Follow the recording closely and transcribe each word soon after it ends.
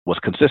was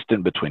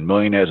consistent between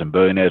millionaires and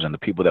billionaires and the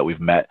people that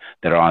we've met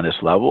that are on this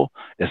level.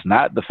 It's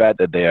not the fact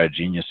that they are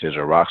geniuses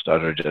or rock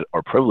stars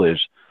or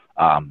privileged,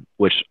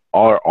 which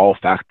are all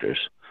factors.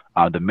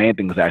 The main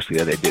thing is actually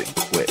that they didn't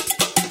quit.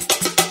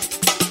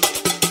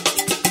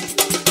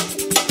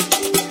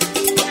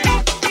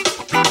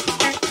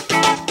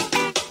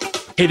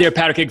 Hey there,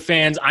 Powder Keg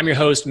fans. I'm your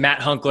host, Matt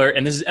Hunkler,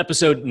 and this is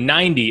episode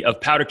 90 of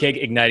Powder Keg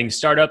Igniting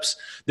Startups,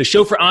 the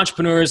show for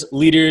entrepreneurs,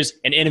 leaders,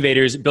 and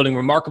innovators building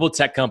remarkable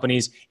tech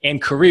companies and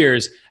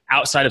careers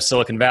outside of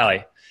Silicon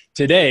Valley.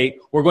 Today,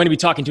 we're going to be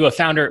talking to a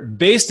founder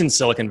based in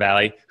Silicon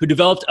Valley who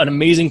developed an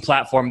amazing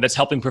platform that's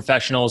helping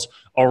professionals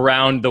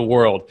around the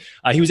world.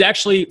 He was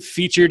actually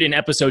featured in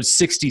episode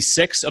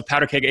 66 of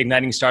Powder Keg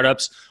Igniting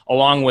Startups,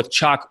 along with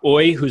Chok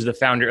Ooi, who's the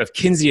founder of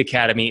Kinsey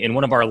Academy, in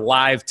one of our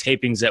live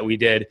tapings that we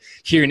did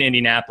here in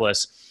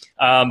Indianapolis.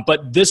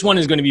 But this one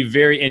is going to be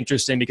very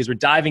interesting because we're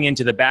diving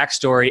into the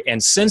backstory,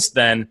 and since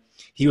then,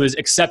 he was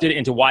accepted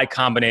into Y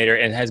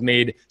Combinator and has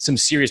made some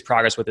serious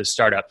progress with his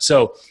startup.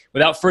 So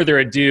without further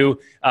ado,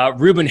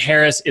 Ruben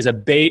Harris is a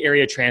Bay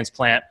Area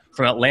transplant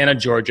from Atlanta,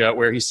 Georgia,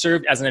 where he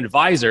served as an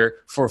advisor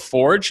for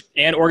Forge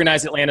and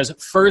organized Atlanta's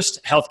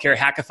first healthcare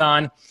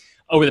hackathon.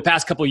 Over the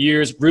past couple of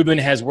years, Ruben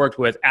has worked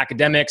with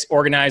academics,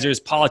 organizers,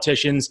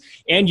 politicians,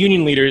 and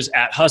union leaders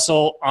at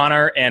Hustle,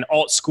 Honor, and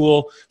Alt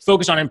School,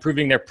 focused on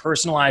improving their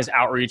personalized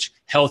outreach,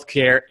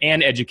 healthcare,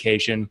 and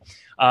education.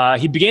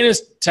 He began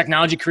his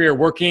technology career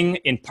working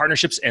in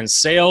partnerships and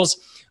sales.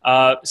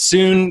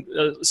 Soon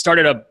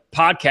started a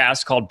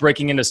podcast called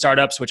Breaking Into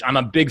Startups, which I'm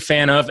a big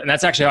fan of. And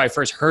that's actually how I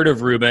first heard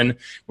of Ruben.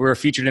 We were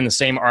featured in the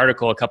same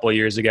article a couple of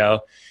years ago.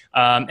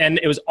 And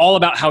it was all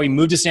about how he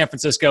moved to San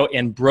Francisco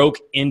and broke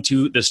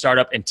into the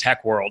startup and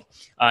tech world.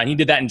 And he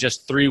did that in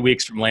just 3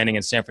 weeks from landing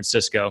in San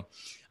Francisco.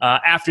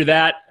 After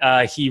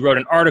that, he wrote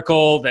an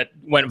article that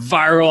went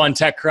viral on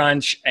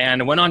TechCrunch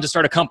and went on to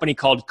start a company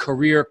called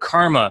Career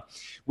Karma,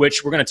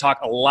 which we're going to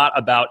talk a lot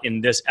about in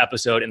this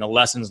episode and the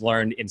lessons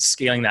learned in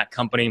scaling that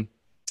company.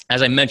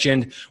 As I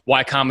mentioned,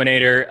 Y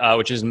Combinator,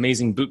 which is an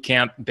amazing boot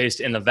camp based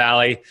in the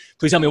Valley.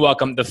 Please help me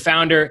welcome the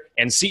founder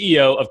and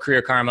CEO of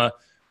Career Karma,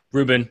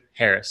 Ruben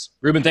Harris.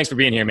 Ruben, thanks for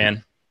being here,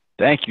 man.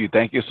 Thank you.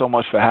 Thank you so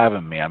much for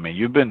having me. I mean,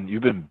 you've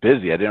been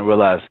busy. I didn't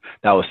realize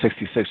that was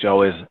 66. You're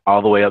always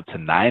all the way up to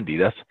 90.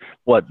 That's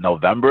what,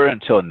 November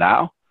until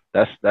now?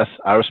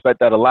 I respect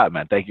that a lot,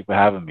 man. Thank you for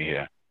having me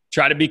here.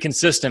 Try to be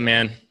consistent,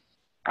 man.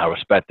 I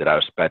respect it.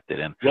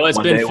 And well,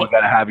 one day we're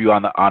going to have you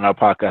on our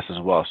podcast as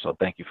well. So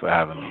thank you for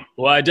having me.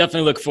 Well, I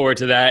definitely look forward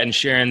to that and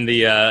sharing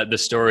the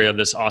story of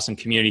this awesome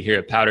community here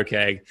at Powder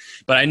Keg.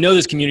 But I know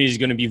this community is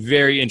going to be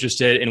very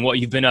interested in what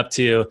you've been up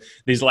to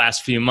these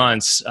last few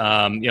months.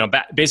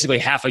 Basically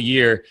half a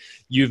year,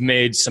 you've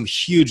made some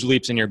huge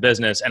leaps in your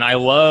business. And I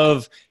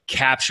love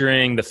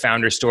capturing the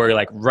founder story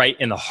like right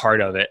in the heart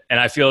of it. And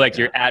I feel like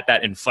you're at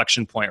that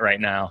inflection point right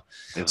now.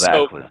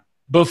 Exactly. So,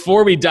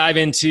 before we dive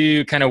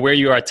into kind of where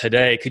you are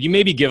today, could you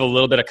maybe give a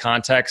little bit of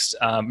context,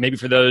 maybe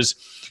for those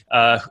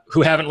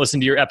who haven't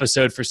listened to your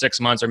episode for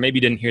 6 months or maybe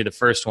didn't hear the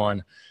first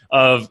one,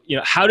 of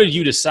how did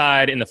you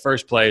decide in the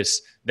first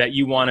place that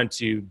you wanted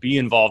to be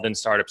involved in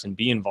startups and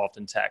be involved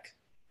in tech?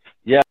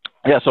 Yeah.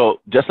 So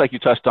just like you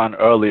touched on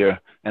earlier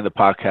in the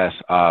podcast,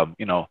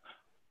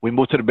 we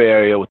moved to the Bay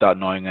Area without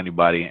knowing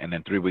anybody, and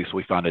in 3 weeks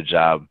we found a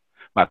job.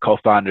 My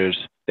co-founders,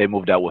 they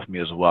moved out with me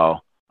as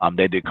well.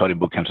 They did coding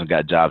boot camps and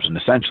got jobs. And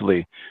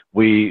essentially,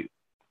 we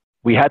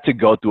had to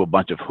go through a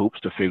bunch of hoops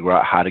to figure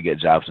out how to get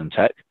jobs in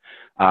tech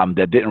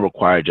that didn't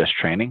require just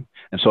training.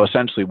 And so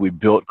essentially, we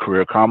built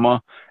Career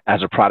Karma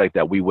as a product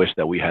that we wish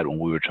that we had when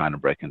we were trying to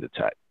break into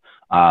tech.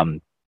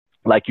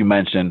 Like you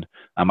mentioned,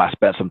 I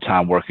spent some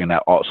time working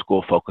at Alt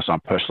School, focused on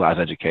personalized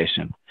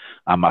education.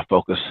 I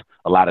focused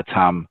a lot of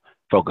time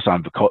focused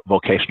on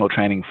vocational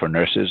training for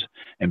nurses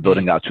and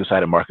building out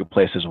two-sided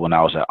marketplaces when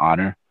I was at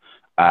Honor.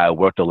 I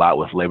worked a lot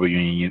with labor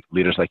union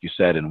leaders, like you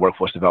said, and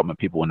workforce development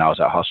people when I was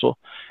at Hustle.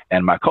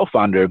 And my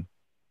co-founder,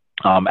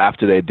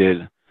 after they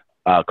did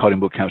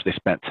coding boot camps, they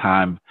spent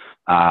time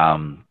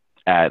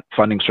at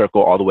Funding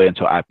Circle all the way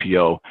until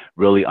IPO,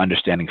 really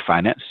understanding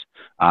finance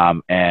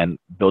and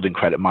building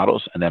credit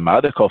models. And then my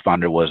other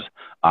co-founder was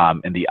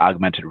in the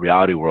augmented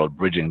reality world,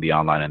 bridging the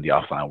online and the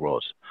offline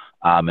worlds.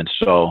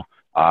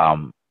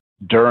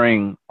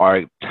 During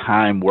our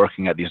time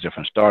working at these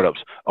different startups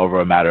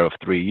over a matter of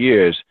 3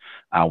 years,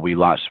 we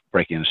launched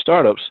Breaking Into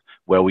Startups,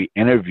 where we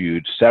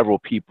interviewed several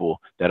people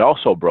that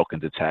also broke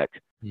into tech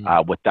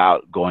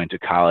without going to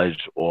college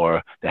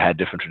or they had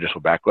different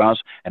traditional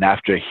backgrounds. And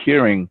after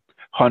hearing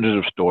hundreds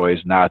of stories,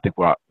 now I think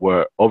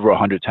we're over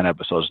 110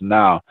 episodes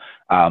now,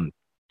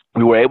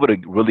 we were able to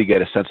really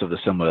get a sense of the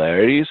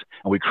similarities,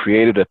 and we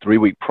created a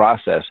 3-week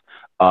process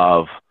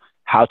of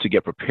how to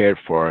get prepared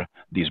for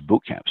these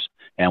boot camps.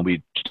 And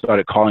we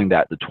started calling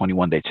that the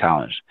 21-day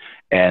challenge.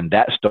 And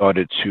that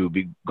started to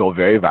go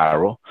very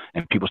viral,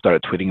 and people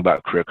started tweeting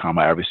about Career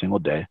Karma every single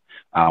day.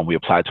 We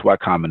applied to Y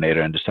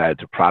Combinator and decided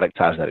to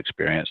productize that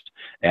experience.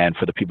 And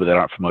for the people that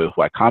aren't familiar with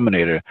Y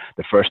Combinator,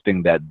 the first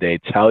thing that they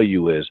tell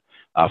you is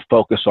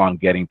focus on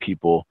getting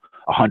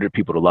 100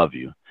 people to love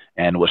you.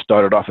 And what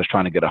started off as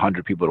trying to get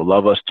 100 people to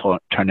love us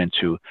turned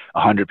into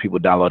 100 people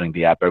downloading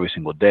the app every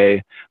single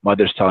day,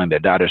 mothers telling their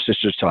daughters,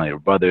 sisters telling their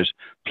brothers,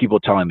 people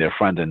telling their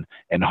friends,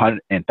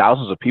 and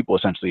thousands of people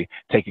essentially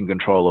taking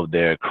control of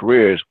their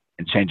careers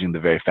and changing the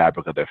very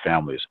fabric of their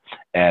families.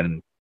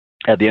 And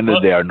at the end of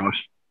the day,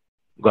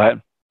 go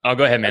ahead. Oh,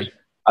 go ahead, man.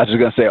 I was just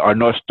going to say our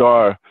North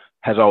Star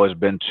has always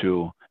been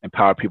to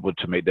empower people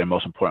to make their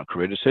most important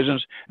career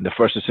decisions. And the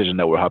first decision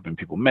that we're helping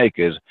people make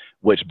is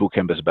which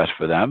bootcamp is best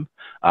for them,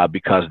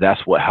 because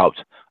that's what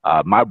helped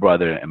my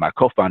brother and my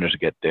co-founders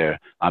get there.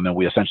 And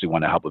we essentially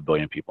want to help 1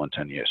 billion people in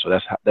 10 years. So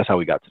that's how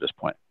we got to this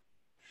point.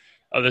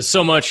 Oh, there's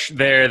so much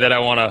there that I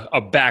want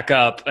to back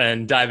up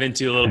and dive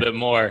into a little bit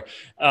more.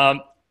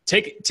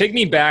 Take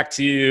me back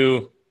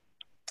to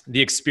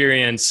the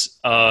experience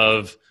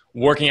of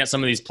working at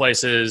some of these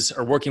places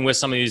or working with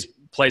some of these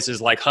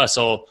places like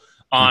Hustle,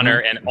 Honor,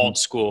 and Alt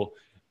School.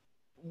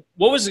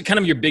 What was kind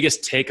of your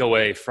biggest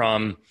takeaway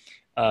from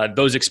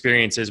those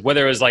experiences,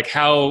 whether it was like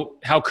how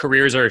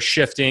careers are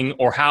shifting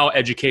or how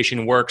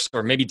education works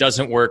or maybe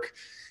doesn't work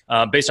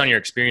based on your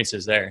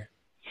experiences there?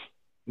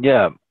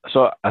 Yeah.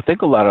 So I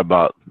think a lot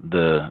about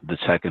the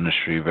tech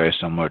industry, very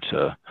similar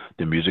to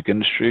the music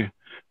industry,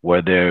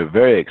 where they're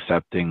very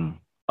accepting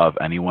of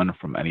anyone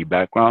from any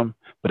background,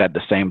 but at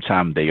the same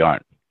time, they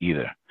aren't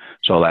either.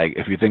 So like,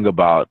 if you think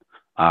about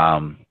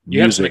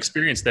you have some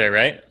experience there,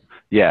 right?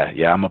 Yeah.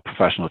 I'm a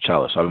professional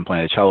cellist. So I've been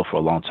playing the cello for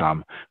a long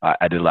time.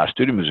 I did a lot of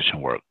studio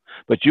musician work,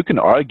 but you can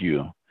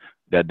argue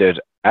that there's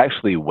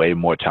actually way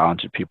more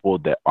talented people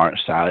that aren't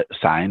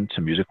signed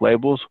to music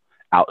labels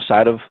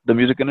outside of the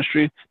music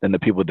industry than the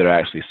people that are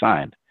actually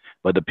signed.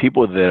 But the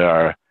people that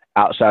are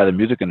outside of the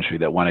music industry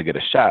that want to get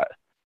a shot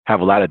have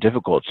a lot of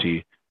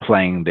difficulty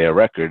playing their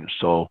record.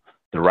 So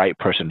the right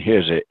person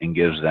hears it and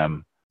gives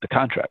them the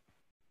contract.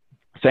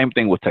 Same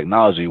thing with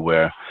technology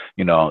where,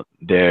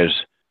 there's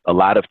a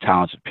lot of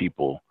talented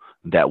people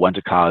that went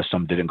to college,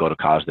 some didn't go to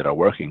college, that are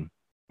working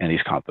in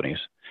these companies,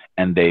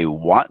 and they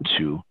want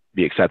to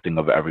be accepting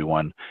of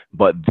everyone,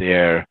 but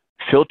their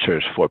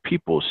filters for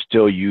people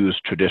still use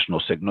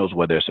traditional signals,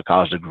 whether it's a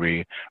college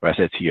degree or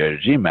SAT or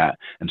GMAT.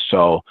 And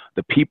so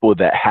the people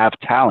that have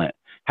talent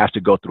have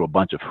to go through a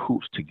bunch of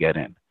hoops to get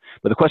in.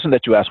 But the question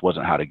that you asked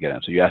wasn't how to get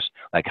in. So you asked,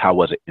 like, how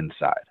was it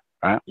inside,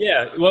 right?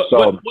 Yeah. What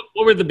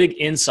were the big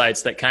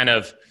insights that kind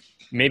of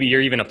maybe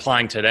you're even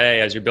applying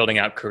today as you're building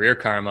out Career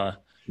Karma?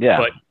 Yeah.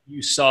 But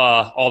you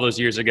saw all those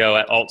years ago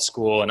at Alt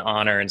School and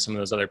Honor and some of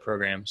those other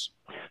programs.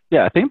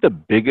 Yeah, I think the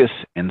biggest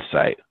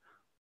insight,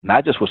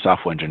 not just with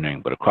software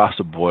engineering, but across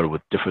the board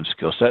with different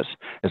skill sets,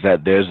 is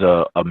that there's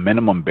a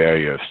minimum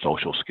barrier of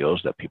social skills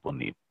that people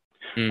need.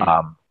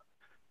 A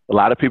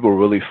lot of people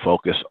really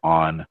focus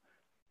on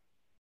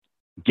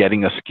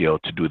getting a skill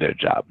to do their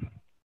job.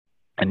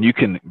 And you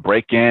can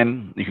break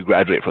in, you can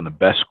graduate from the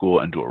best school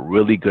and do a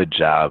really good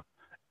job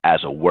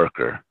as a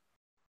worker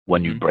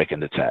when you break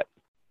into tech.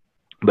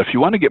 But if you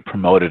want to get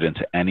promoted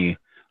into any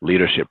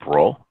leadership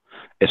role,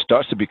 it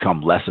starts to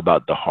become less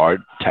about the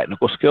hard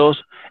technical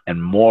skills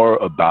and more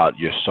about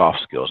your soft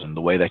skills and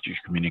the way that you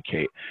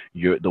communicate,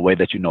 the way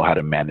that you know how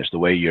to manage, the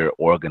way you're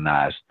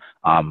organized,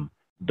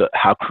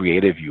 how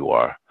creative you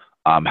are,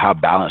 how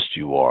balanced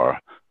you are,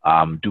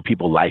 do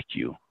people like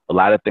you? A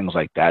lot of things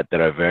like that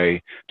are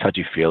very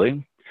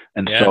touchy-feely.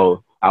 And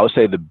so I would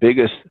say the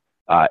biggest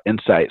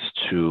insights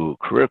to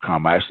Career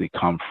Karma actually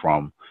come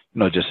from,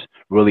 just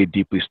really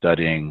deeply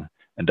studying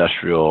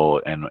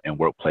industrial and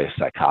workplace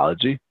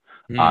psychology,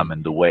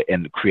 and the way,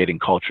 and creating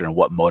culture and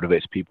what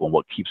motivates people and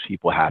what keeps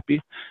people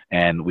happy.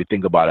 And we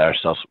think about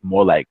ourselves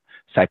more like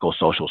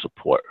psychosocial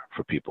support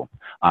for people.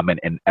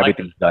 And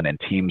everything's done in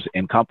teams,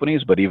 in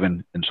companies, but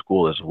even in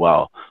school as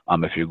well,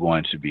 if you're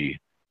going to be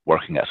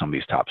working at some of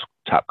these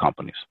top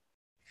companies.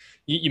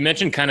 You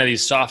mentioned kind of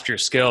these softer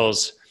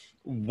skills.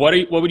 What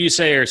would you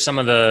say are some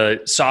of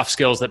the soft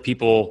skills that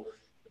people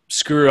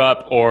screw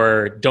up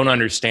or don't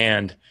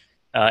understand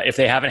if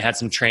they haven't had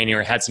some training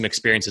or had some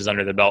experiences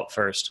under the belt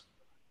first?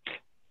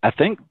 I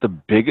think the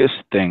biggest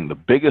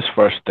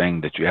first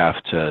thing that you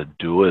have to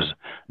do is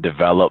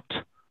develop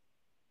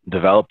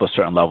a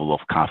certain level of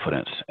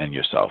confidence in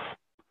yourself.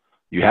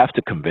 You have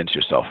to convince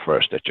yourself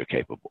first that you're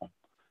capable.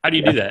 How do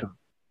you do that?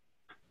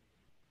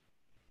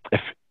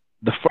 If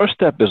the first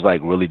step is like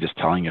really just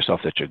telling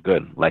yourself that you're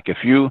good. Like if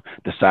you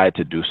decide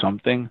to do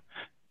something,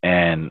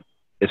 and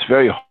it's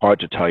very hard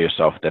to tell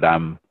yourself that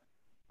I'm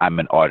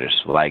an artist.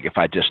 Like if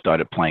I just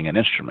started playing an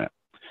instrument,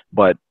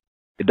 but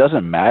it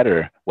doesn't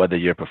matter whether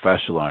you're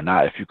professional or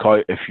not.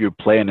 If you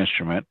play an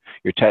instrument,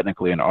 you're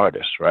technically an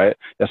artist, right?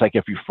 That's like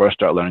if you first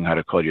start learning how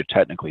to code, you're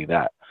technically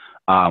that.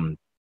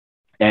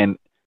 And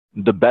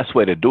the best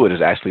way to do it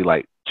is actually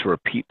like to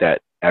repeat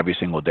that every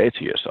single day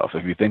to yourself.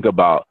 If you think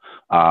about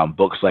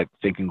books like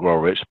Think and Grow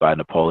Rich by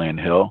Napoleon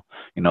Hill,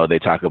 they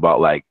talk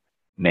about like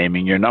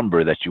naming your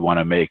number that you want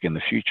to make in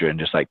the future and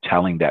just like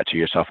telling that to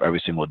yourself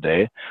every single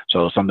day.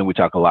 So something we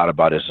talk a lot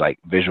about is like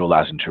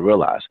visualizing to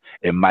realize.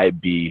 It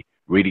might be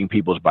reading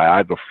people's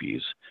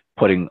biographies,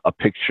 putting a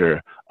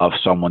picture of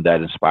someone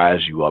that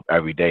inspires you up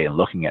every day and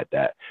looking at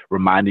that,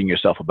 reminding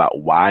yourself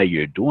about why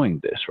you're doing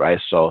this, right?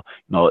 So,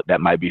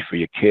 that might be for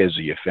your kids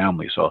or your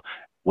family. So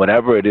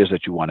whatever it is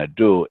that you want to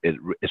do,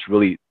 it's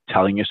really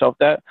telling yourself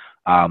that.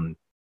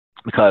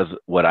 Because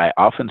what I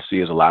often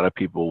see is a lot of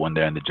people when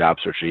they're in the job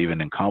search or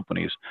even in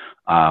companies,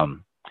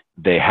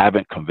 they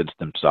haven't convinced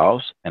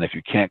themselves. And if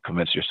you can't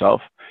convince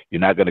yourself,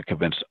 you're not going to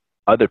convince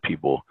other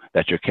people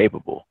that you're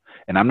capable.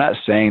 And I'm not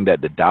saying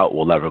that the doubt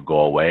will ever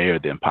go away or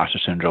the imposter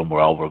syndrome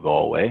will ever go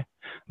away,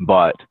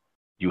 but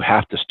you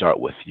have to start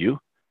with you.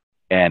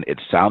 And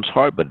it sounds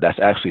hard, but that's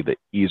actually the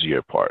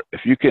easier part.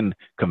 If you can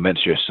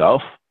convince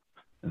yourself,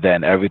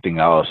 then everything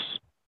else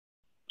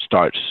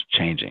starts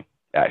changing,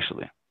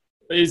 actually.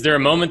 Is there a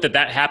moment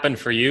that happened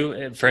for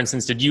you? For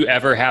instance, did you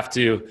ever have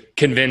to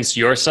convince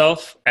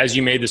yourself as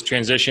you made this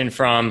transition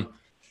from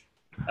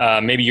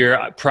maybe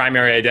your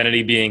primary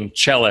identity being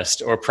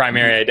cellist or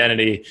primary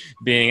identity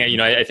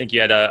being, I think you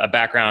had a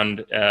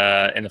background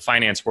in the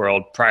finance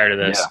world prior to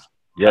this.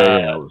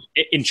 Yeah.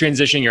 In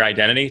transitioning your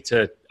identity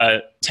to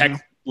a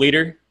tech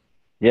leader?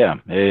 Yeah.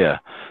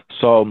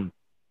 So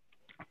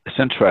it's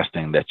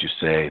interesting that you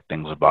say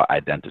things about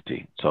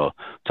identity. So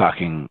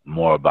talking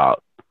more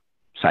about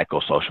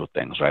psychosocial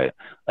things, right?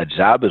 A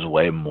job is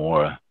way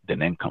more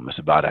than income. It's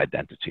about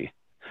identity.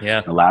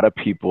 Yeah. A lot of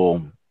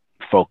people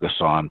focus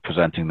on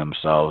presenting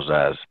themselves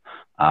as,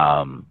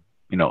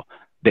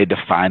 they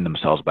define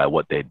themselves by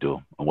what they do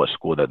and what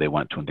school that they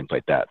went to and things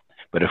like that.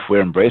 But if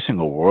we're embracing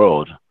a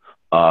world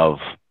of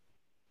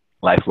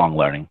lifelong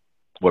learning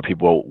where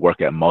people work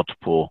at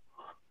multiple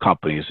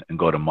companies and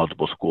go to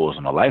multiple schools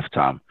in a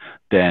lifetime,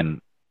 then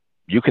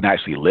you can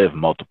actually live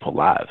multiple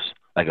lives.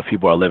 Like if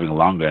people are living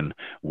longer in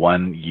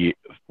 1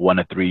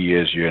 to 3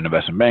 years, you're an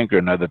investment banker,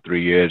 another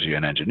 3 years, you're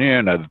an engineer,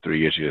 another 3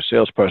 years, you're a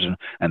salesperson,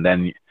 and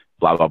then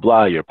blah, blah,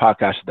 blah, you're a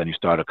podcaster, then you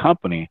start a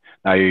company.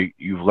 Now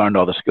you've learned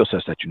all the skill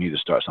sets that you need to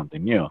start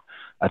something new.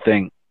 I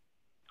think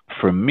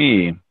for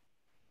me,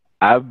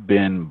 I've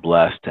been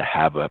blessed to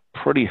have a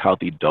pretty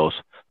healthy dose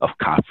of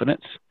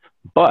confidence,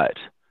 but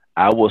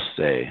I will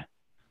say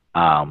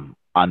on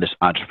this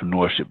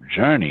entrepreneurship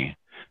journey,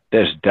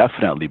 there's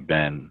definitely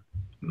been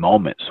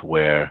moments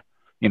where,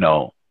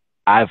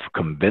 I've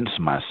convinced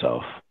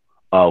myself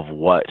of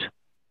what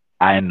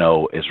I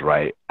know is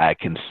right. I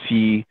can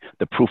see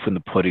the proof in the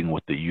pudding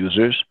with the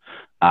users,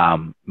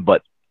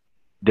 but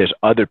there's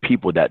other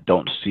people that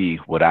don't see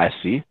what I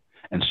see.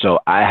 And so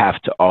I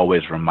have to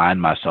always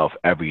remind myself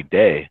every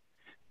day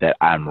that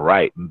I'm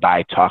right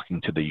by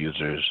talking to the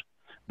users,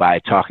 by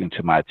talking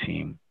to my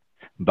team,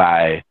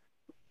 by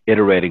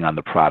iterating on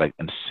the product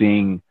and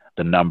seeing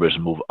the numbers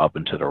move up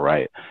and to the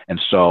right. And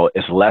so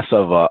it's less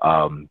of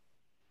a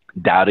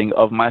doubting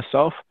of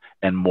myself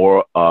and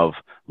more of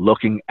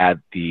looking at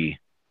the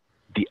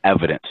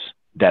evidence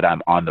that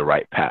I'm on the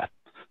right path.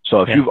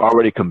 So if you've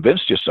already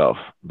convinced yourself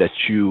that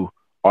you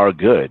are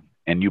good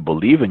and you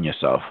believe in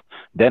yourself,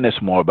 then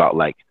it's more about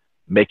like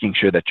making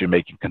sure that you're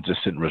making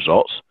consistent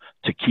results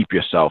to keep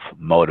yourself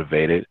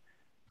motivated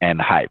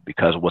and hype.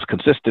 Because what's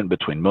consistent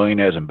between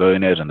millionaires and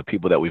billionaires and the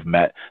people that we've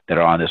met that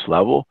are on this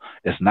level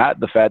is not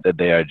the fact that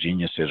they are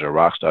geniuses or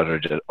rock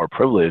stars or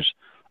privileged,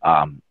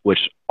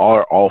 which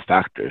are all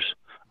factors.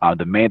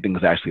 The main thing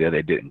is actually that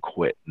they didn't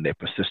quit and they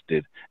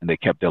persisted and they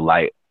kept their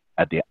light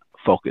at the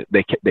focus.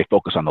 They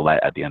focus on the light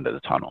at the end of the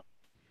tunnel.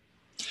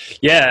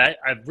 Yeah,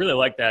 I really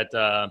like that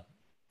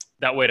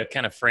way to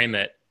kind of frame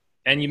it.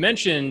 And you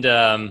mentioned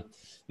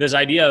this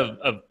idea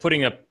of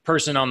putting a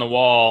person on the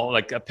wall,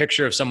 like a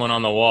picture of someone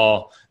on the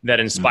wall that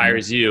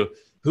inspires you.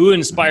 Who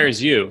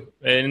inspires you?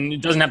 And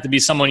it doesn't have to be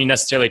someone you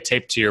necessarily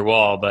tape to your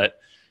wall, but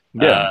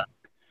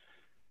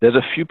there's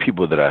a few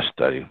people that I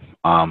study.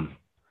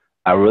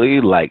 I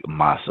really like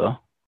Masa,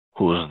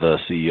 who's the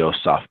CEO of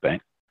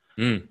SoftBank.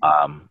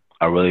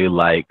 I really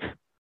like.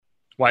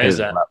 Why is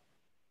that?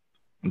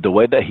 The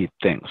way that he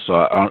thinks.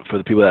 So for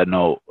the people that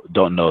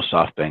don't know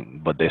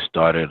SoftBank, but they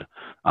started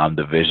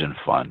the Vision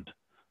Fund,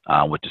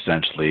 which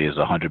essentially is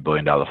a $100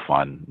 billion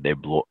fund. They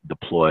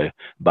deploy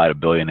about $1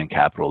 billion in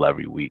capital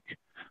every week.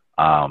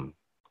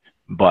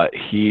 But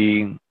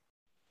he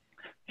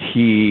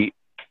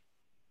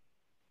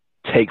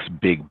takes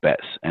big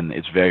bets and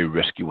it's very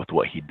risky with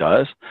what he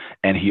does.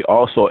 And he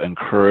also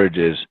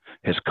encourages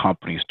his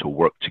companies to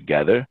work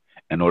together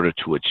in order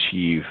to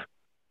achieve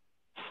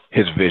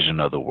his vision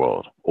of the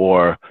world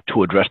or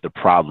to address the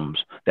problems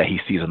that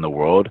he sees in the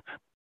world,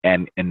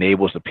 and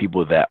enables the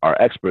people that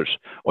are experts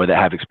or that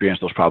have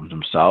experienced those problems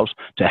themselves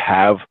to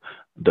have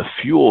the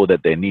fuel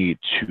that they need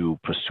to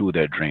pursue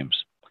their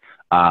dreams.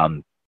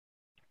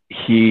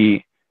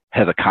 He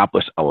has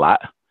accomplished a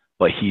lot,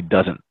 but he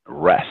doesn't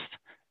rest.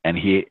 And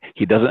he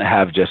doesn't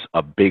have just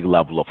a big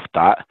level of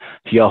thought.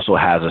 He also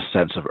has a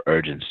sense of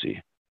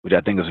urgency, which I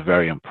think is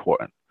very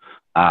important.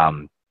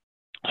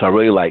 So I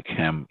really like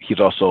him. He's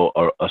also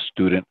a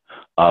student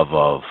of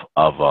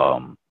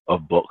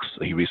books.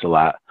 He reads a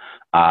lot.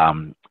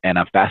 And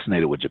I'm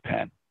fascinated with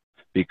Japan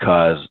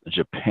because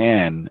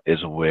Japan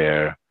is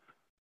where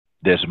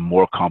there's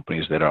more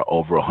companies that are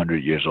over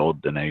 100 years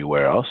old than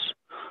anywhere else.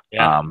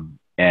 Yeah.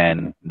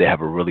 And they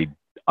have a really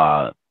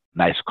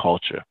nice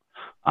culture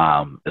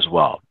as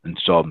well. And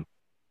so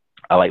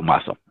I like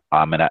Masa.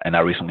 And I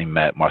recently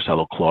met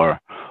Marcelo Clore,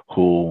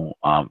 who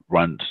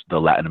runs the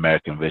Latin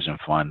American Vision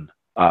Fund,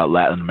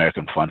 Latin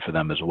American Fund for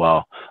them as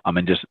well.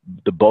 And just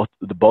both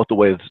the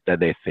ways that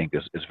they think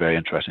is very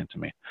interesting to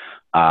me.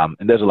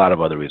 And there's a lot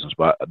of other reasons,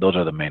 but those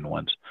are the main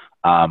ones.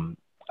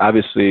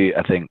 Obviously,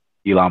 I think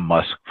Elon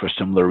Musk for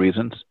similar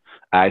reasons.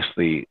 I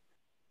actually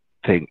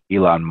think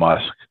Elon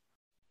Musk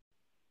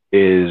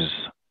is.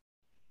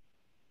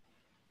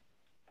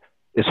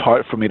 It's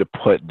hard for me to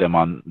put them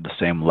on the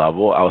same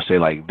level. I would say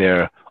like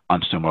they're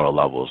on similar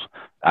levels.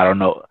 I don't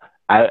know.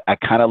 I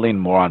kind of lean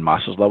more on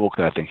Masa's level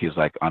because I think he's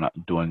like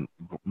doing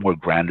more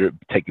grander,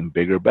 taking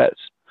bigger bets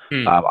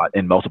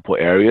in multiple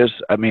areas.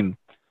 I mean,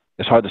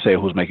 it's hard to say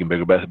who's making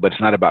bigger bets, but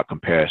it's not about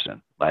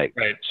comparison. Like,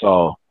 Right.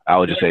 So I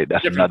would just say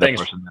that's another things.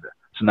 person.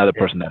 It's another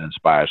person that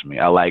inspires me.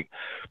 I like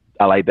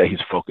that he's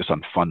focused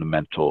on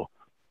fundamental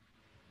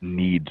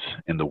needs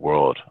in the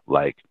world,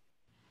 like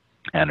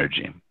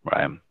energy,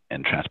 right,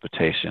 and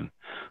transportation,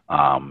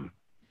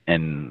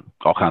 and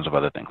all kinds of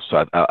other things.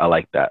 So I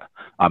like that.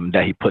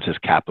 That he puts his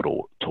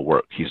capital to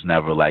work. He's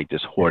never like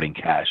just hoarding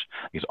cash.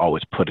 He's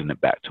always putting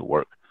it back to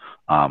work.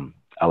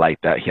 I like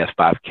that. He has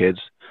 5 kids.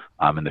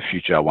 In the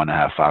future, I want to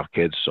have 5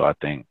 kids. So I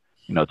think,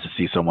 to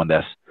see someone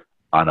that's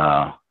on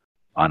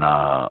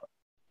a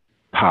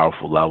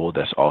powerful level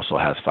that also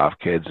has 5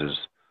 kids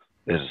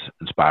is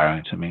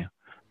inspiring to me.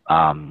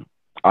 On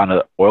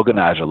an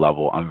organizer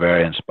level, I'm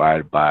very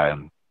inspired by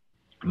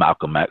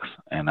Malcolm X,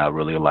 and I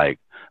really like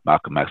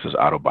Malcolm X's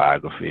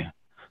autobiography.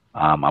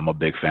 I'm a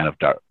big fan of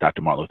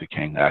Dr. Martin Luther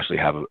King. I actually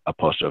have a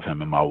poster of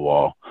him in my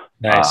wall.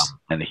 Nice.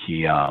 And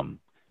he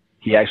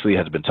actually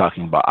has been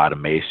talking about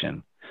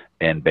automation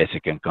and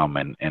basic income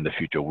and the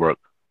future work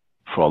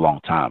for a long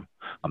time.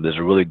 There's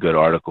a really good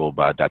article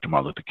by Dr.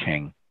 Martin Luther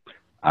King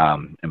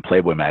in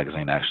Playboy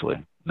magazine, actually,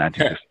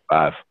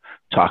 1965,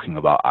 talking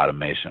about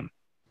automation.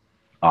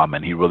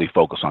 And he really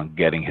focused on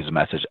getting his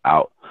message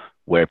out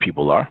where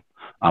people are.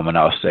 And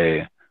I'll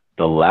say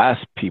the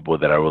last people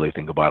that I really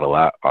think about a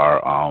lot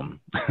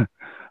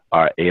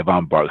are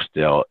Avon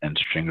Barksdale and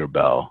Stringer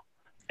Bell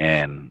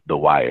and The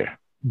Wire.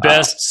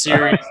 Best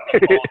series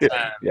of all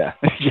time.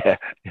 Yeah.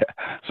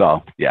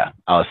 So yeah,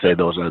 I would say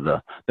those are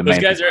the those main. Those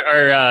guys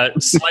are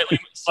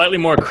slightly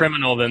more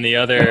criminal than the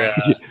other.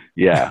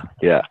 Yeah.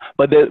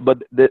 But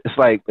it's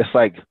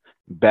like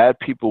bad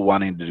people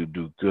wanting to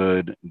do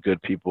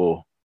good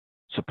people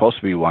supposed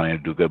to be wanting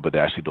to do good, but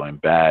they're actually doing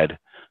bad.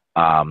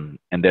 And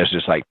there's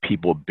just like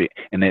people,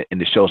 and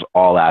it shows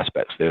all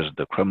aspects. There's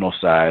the criminal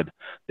side,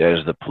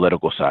 there's the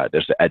political side,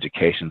 there's the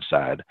education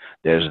side,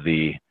 there's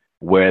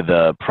where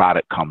the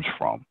product comes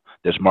from,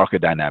 there's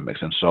market dynamics.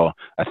 And so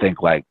I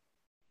think like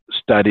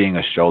studying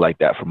a show like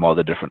that from all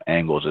the different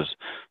angles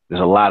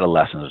there's a lot of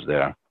lessons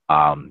there.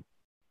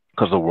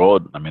 Because the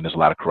world, there's a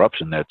lot of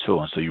corruption there too.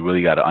 And so you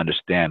really got to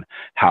understand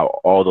how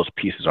all those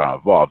pieces are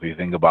involved. If you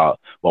think about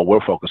what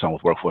we're focused on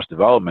with workforce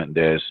development,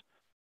 there's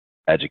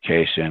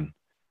education,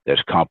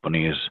 there's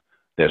companies,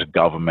 there's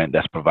government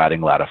that's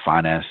providing a lot of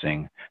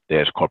financing,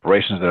 there's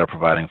corporations that are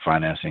providing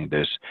financing,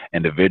 there's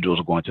individuals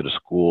going to the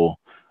school,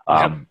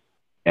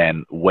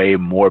 and way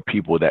more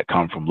people that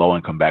come from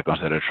low-income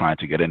backgrounds that are trying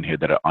to get in here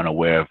that are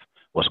unaware of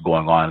what's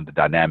going on in the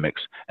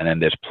dynamics. And then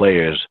there's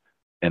players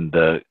in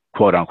the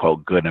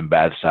quote-unquote good and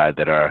bad side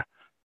that are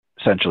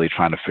essentially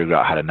trying to figure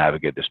out how to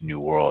navigate this new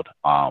world.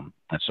 And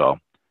so,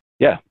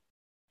 yeah.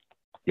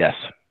 Yes.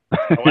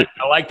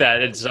 I like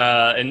that. It's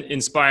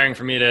inspiring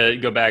for me to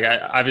go back.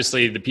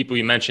 Obviously, the people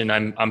you mentioned,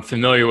 I'm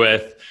familiar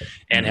with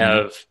and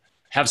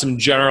have some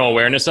general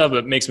awareness of.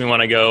 It makes me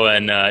want to go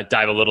and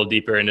dive a little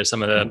deeper into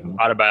some of the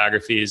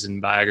autobiographies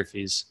and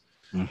biographies.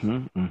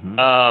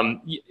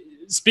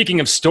 Speaking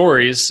of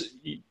stories,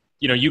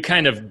 you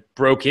kind of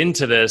broke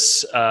into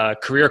this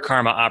career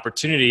karma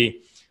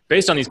opportunity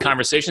based on these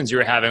conversations you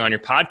were having on your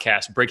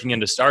podcast, Breaking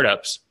Into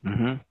Startups,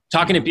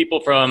 talking to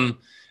people from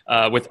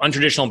with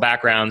untraditional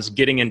backgrounds,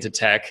 getting into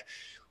tech.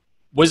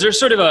 Was there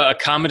sort of a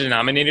common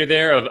denominator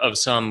there of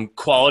some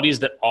qualities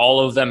that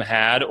all of them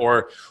had,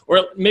 or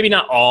maybe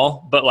not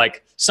all, but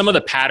like some of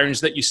the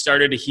patterns that you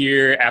started to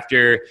hear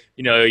after,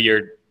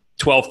 your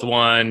 12th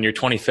one, your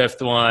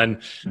 25th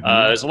one?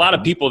 There's a lot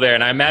of people there,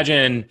 and I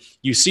imagine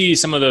you see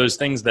some of those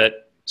things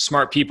that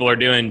smart people are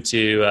doing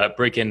to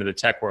break into the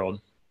tech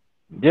world.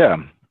 Yeah,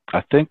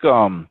 I think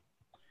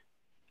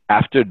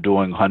after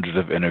doing hundreds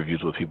of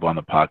interviews with people on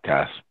the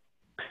podcast,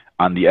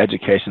 on the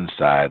education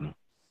side,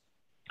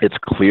 it's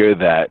clear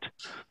that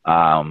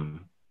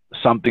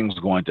something's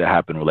going to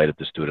happen related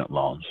to student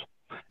loans,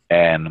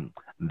 and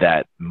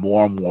that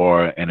more and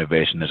more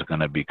innovation is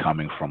going to be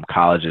coming from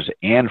colleges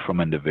and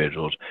from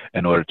individuals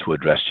in order to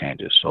address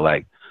changes. So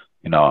like,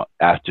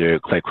 after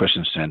Clay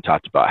Christensen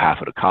talked about half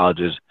of the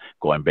colleges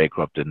going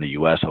bankrupt in the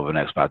US over the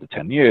next 5 to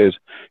 10 years,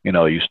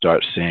 you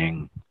start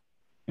seeing,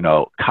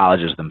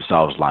 colleges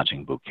themselves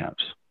launching boot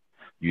camps.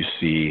 You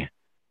see,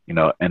 in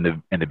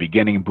the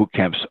beginning, boot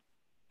camps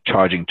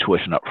charging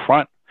tuition up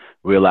front,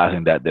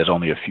 realizing that there's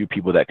only a few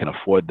people that can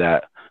afford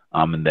that,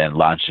 and then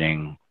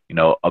launching,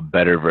 a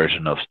better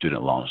version of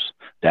student loans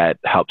that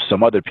helps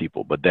some other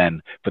people. But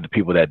then for the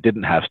people that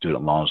didn't have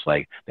student loans,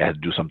 like they had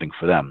to do something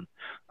for them.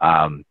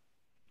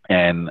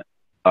 And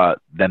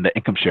then the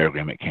income share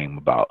agreement came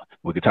about.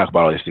 We could talk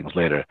about all these things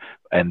later.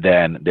 And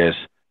then there's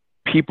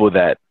people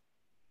that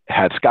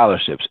had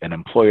scholarships and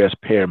employers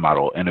payer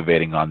model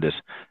innovating on this,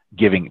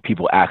 giving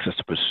people access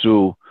to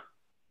pursue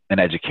an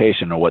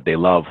education or what they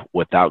love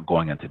without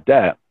going into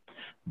debt.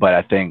 But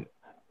I think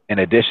in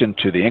addition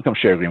to the income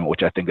share agreement,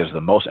 which I think is the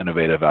most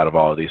innovative out of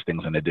all of these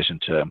things, in addition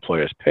to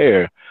employers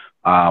payer,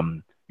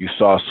 you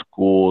saw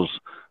schools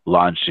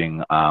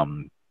launching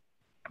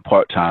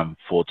part-time,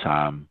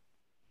 full-time,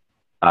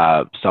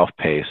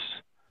 self-paced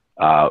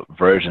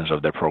versions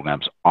of their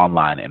programs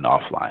online and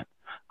offline.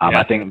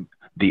 I think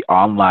the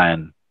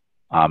online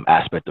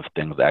aspect of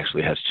things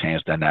actually has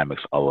changed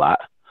dynamics a lot,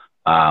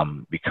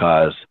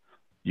 because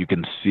you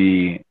can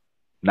see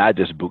not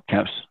just boot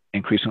camps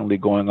increasingly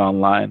going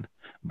online,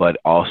 but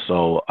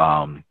also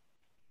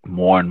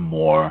more and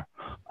more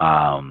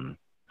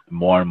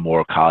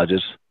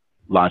colleges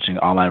launching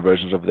online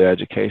versions of their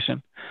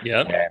education.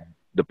 Yeah. And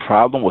the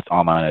problem with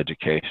online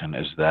education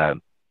is that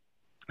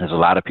there's a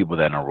lot of people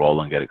that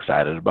enroll and get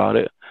excited about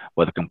it,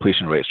 but the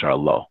completion rates are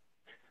low,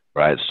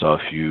 right? So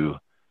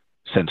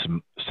since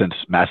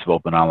massive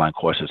open online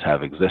courses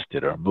have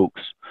existed, or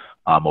MOOCs,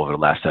 over the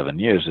last 7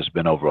 years, there's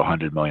been over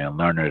 100 million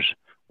learners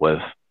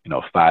with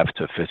 5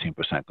 to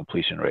 15%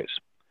 completion rates.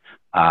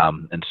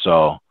 And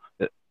so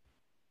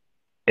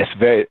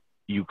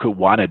you could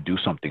want to do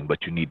something,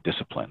 but you need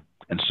discipline.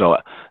 And so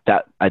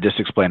that I just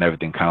explained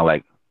everything kind of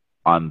like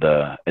on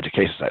the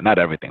education side, not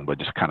everything, but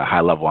just kind of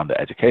high level on the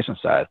education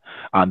side.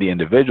 On the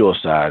individual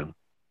side,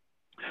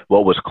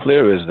 what was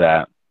clear is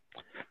that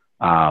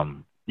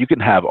you can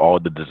have all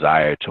the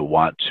desire to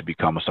want to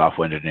become a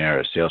software engineer,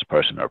 a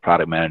salesperson, or a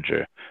product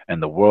manager in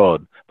the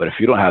world, but if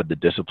you don't have the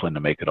discipline to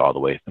make it all the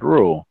way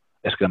through,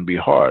 it's going to be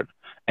hard.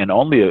 And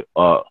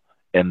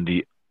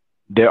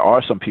there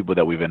are some people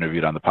that we've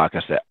interviewed on the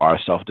podcast that are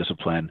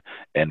self-disciplined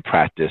and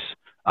practice,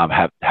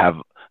 have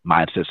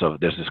mindsets of,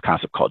 there's this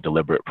concept called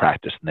deliberate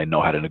practice, and they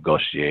know how to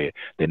negotiate,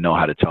 they know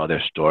how to tell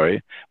their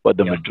story. But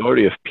the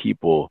majority of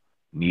people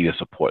need a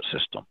support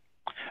system.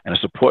 And a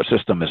support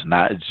system is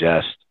not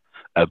just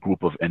a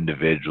group of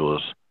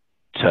individuals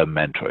to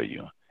mentor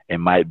you. It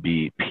might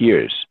be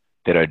peers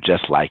that are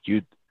just like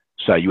you,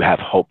 so you have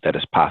hope that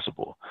it's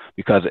possible.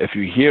 Because if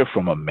you hear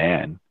from a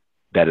man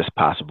that it's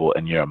possible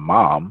and you're a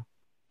mom,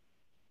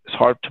 it's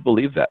hard to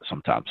believe that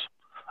sometimes.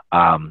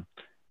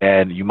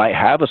 And you might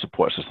have a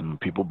support system of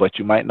people, but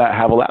you might not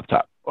have a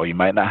laptop, or you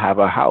might not have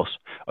a house,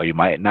 or you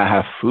might not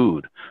have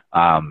food.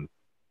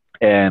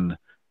 And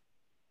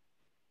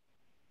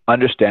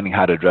understanding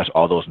how to address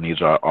all those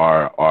needs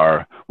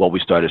are what we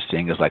started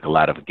seeing is like a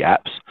lot of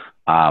gaps.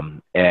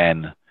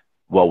 And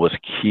what was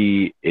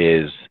key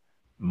is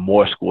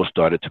more schools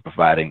started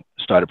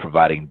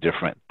providing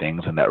different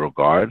things in that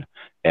regard.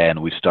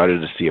 And we started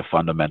to see a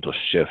fundamental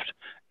shift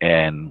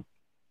in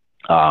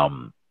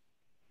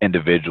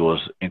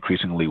individuals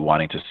increasingly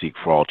wanting to seek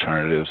for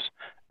alternatives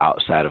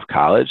outside of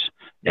college,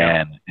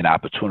 and an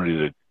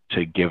opportunity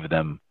to give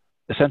them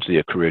essentially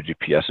a career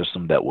GPS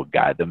system that would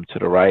guide them to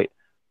the right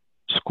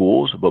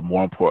schools, but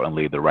more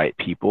importantly, the right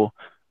people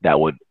that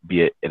would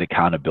be an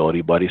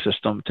accountability buddy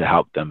system to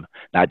help them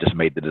not just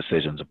make the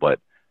decisions, but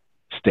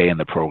stay in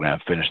the program,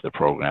 finish the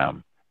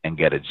program, and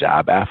get a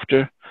job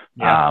after.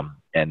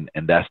 And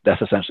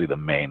that's essentially the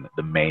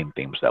main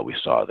themes that we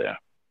saw there.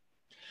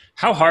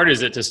 How hard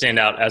is it to stand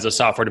out as a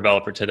software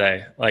developer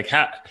today? Like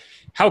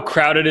how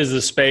crowded is the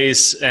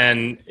space?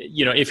 And,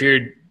 if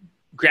you're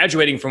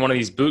graduating from one of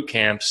these boot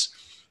camps,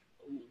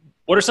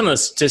 what are some of the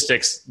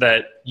statistics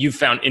that you've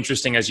found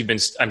interesting as you've been,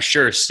 I'm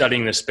sure,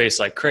 studying this space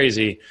like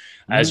crazy,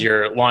 as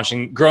you're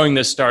growing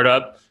this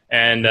startup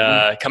and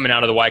coming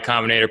out of the Y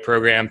Combinator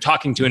program,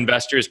 talking to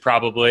investors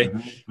probably?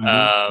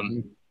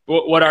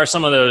 What are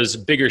some of those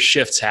bigger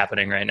shifts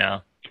happening right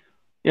now?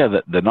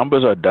 Yeah, the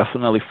numbers are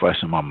definitely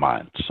fresh in my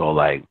mind. So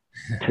like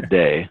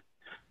today,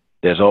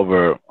 let's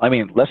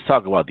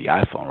talk about the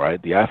iPhone,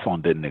 right? The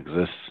iPhone didn't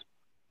exist.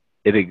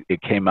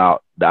 It came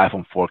out, the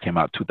iPhone 4 came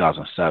out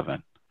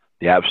 2007.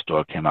 The App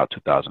Store came out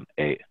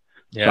 2008.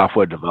 Yeah.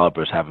 Software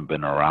developers haven't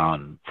been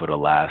around for the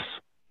last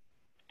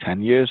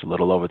 10 years, a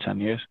little over 10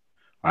 years,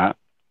 right?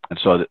 And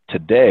so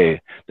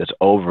today, there's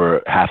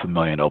over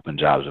 500,000 open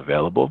jobs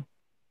available.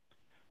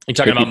 You're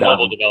talking about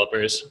mobile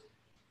developers?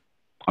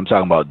 I'm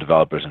talking about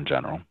developers in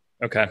general.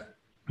 Okay.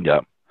 Yeah.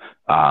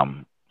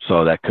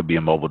 So that could be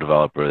a mobile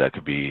developer, that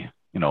could be,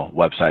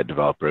 website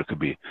developer, it could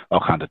be all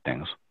kinds of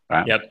things,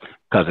 right? Yep.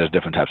 Because there's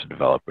different types of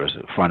developers,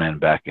 front end,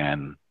 back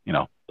end,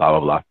 blah, blah,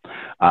 blah.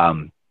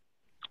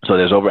 So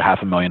there's over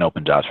 500,000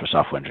 open jobs for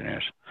software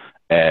engineers,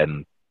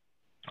 and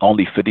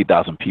only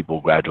 50,000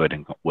 people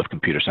graduating with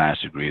computer science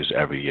degrees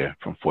every year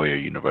from four-year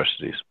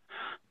universities,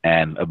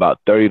 and about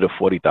 30 to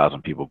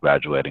 40,000 people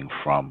graduating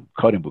from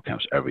coding boot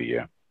camps every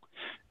year.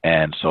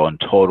 And so in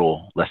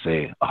total, let's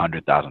say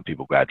 100,000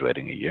 people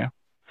graduating a year.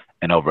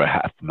 and over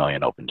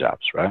 500,000 open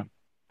jobs, right?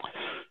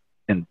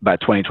 And by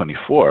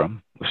 2024,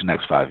 which is the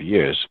next 5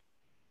 years,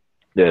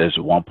 there's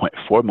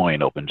 1.4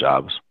 million open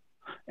jobs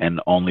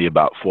and only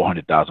about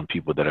 400,000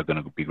 people that are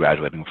going to be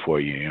graduating from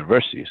 4-year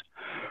universities,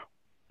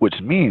 which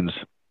means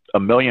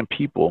 1 million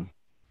people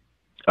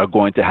are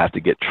going to have to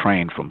get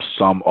trained from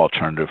some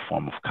alternative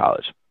form of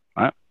college,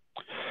 right?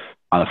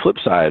 On the flip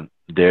side,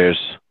 there's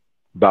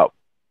about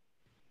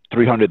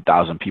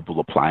 300,000 people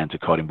applying to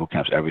coding boot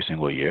camps every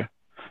single year,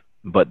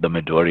 but the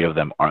majority of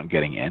them aren't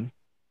getting in,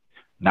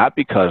 not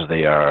because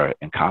they are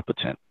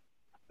incompetent,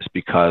 it's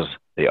because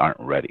they aren't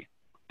ready.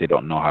 They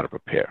don't know how to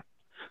prepare.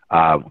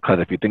 Because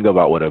if you think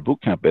about what a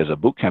boot camp is, a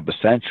boot camp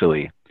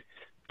essentially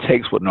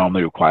takes what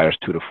normally requires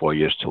 2 to 4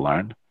 years to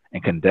learn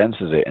and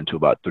condenses it into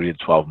about 3 to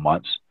 12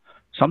 months,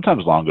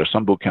 sometimes longer.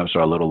 Some boot camps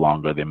are a little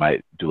longer. They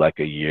might do like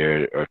a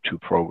year or 2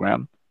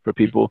 program for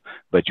people,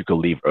 but you could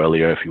leave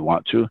earlier if you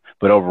want to.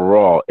 But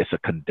overall, it's a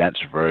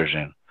condensed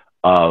version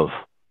of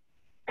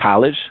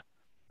college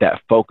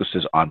that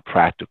focuses on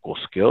practical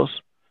skills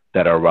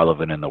that are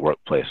relevant in the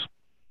workplace.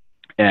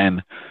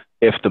 And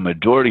if the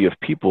majority of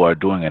people are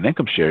doing an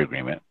income share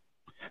agreement,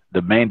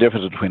 the main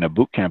difference between a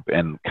boot camp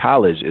and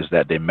college is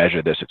that they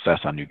measure their success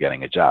on you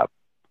getting a job,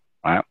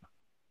 right?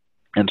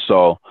 And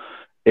so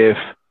if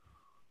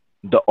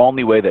the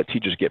only way that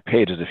teachers get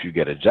paid is if you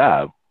get a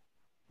job,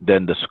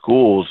 then the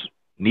schools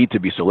need to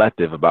be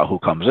selective about who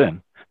comes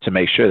in to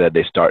make sure that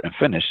they start and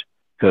finish,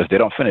 because if they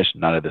don't finish,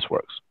 none of this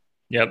works.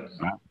 Yep.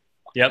 Right?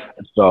 Yep.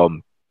 And so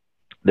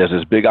there's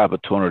this big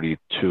opportunity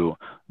to,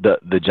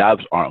 the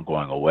jobs aren't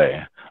going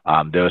away.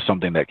 There was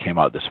something that came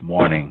out this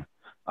morning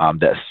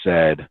that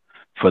said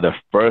for the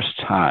first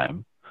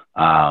time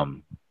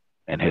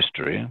in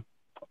history,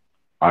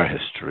 our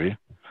history,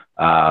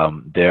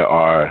 there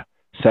are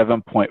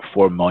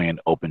 7.4 million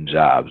open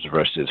jobs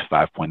versus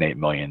 5.8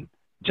 million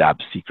job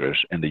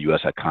seekers in the U.S.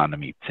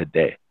 economy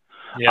today.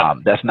 Yeah.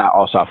 That's not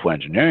all software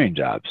engineering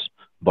jobs,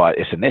 but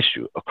it's an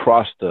issue.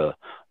 Across the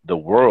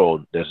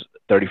world, there's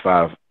 30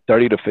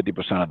 to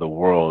 50% of the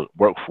world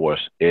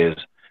workforce is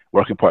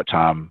working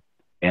part-time,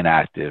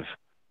 inactive,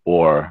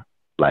 or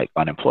like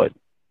unemployed.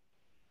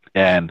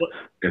 And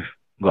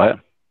go ahead.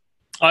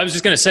 I was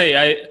just going to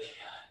say,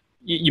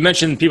 you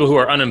mentioned people who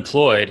are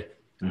unemployed.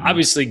 Mm-hmm.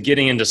 Obviously,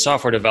 getting into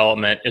software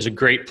development is a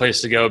great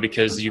place to go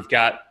because you've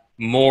got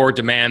more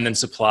demand than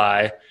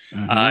supply.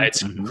 Mm-hmm.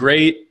 It's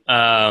great,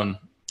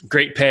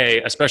 great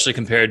pay, especially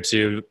compared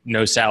to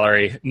no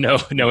salary, no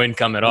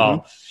income at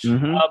all.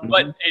 Mm-hmm.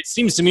 But it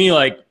seems to me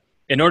like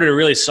in order to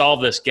really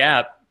solve this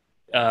gap,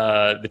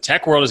 the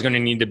tech world is going to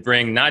need to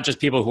bring not just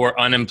people who are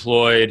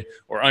unemployed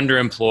or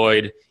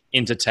underemployed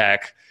into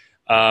tech,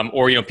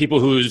 or people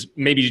whose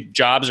maybe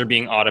jobs are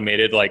being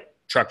automated, like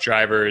truck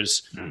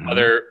drivers,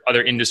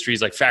 other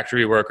industries like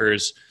factory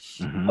workers,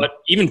 but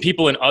even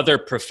people in other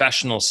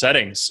professional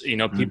settings.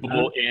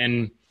 People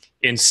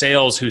in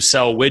sales who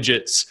sell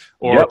widgets,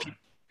 or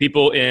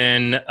people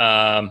in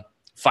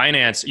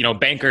finance.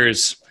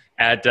 Bankers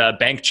at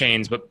bank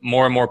chains, but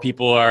more and more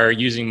people are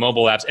using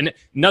mobile apps. And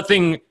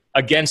nothing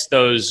against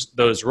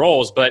those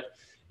roles, but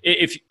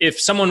if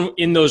someone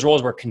in those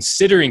roles were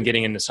considering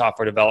getting into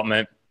software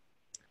development,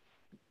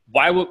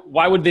 why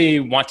would they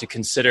want to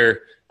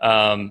consider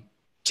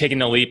taking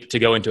the leap to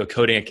go into a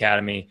coding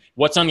academy?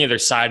 What's on the other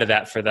side of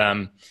that for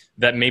them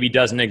that maybe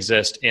doesn't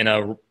exist in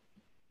a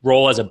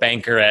role as a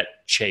banker at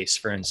Chase,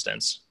 for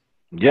instance?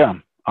 Yeah.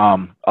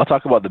 I'll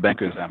talk about the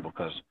banker example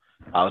because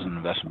I was an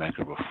investment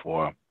banker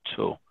before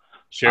too.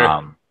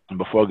 Sure. And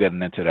before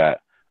getting into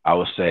that, I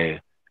would say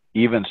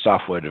even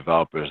software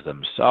developers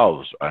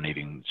themselves are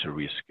needing to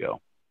reskill.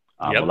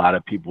 A lot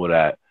of people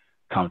that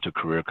come to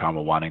Career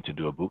Karma wanting to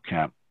do a boot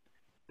camp,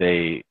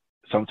 they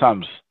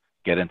sometimes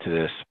get into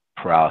this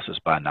paralysis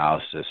by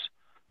analysis,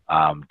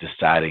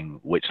 deciding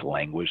which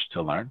language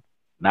to learn,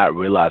 not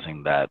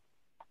realizing that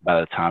by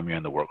the time you're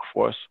in the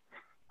workforce,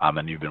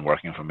 and you've been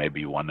working for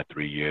maybe 1 to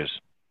 3 years,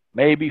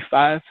 maybe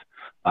 5,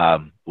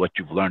 what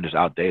you've learned is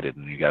outdated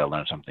and you got to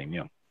learn something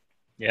new.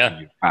 Yeah.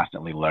 And you're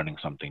constantly learning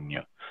something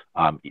new.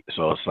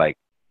 So it's like,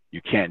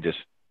 you can't just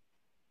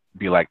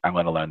be like, I'm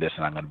going to learn this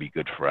and I'm going to be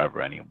good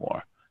forever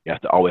anymore. You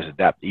have to always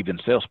adapt, even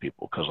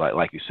salespeople. Cause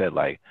like you said,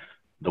 like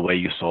the way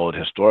you sold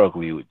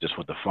historically just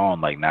with the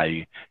phone, like now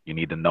you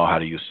need to know how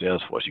to use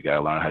Salesforce. You got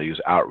to learn how to use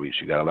Outreach.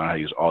 You got to learn how to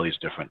use all these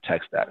different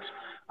tech stacks.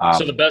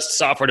 So the best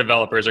software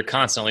developers are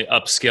constantly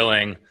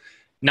upskilling,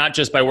 not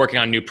just by working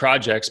on new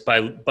projects,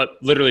 but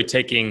literally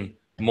taking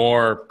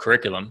more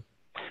curriculum.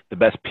 The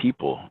best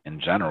people in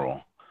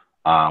general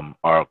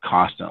are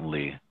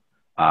constantly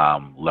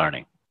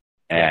learning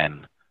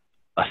and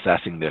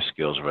assessing their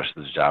skills versus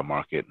the job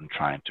market and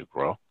trying to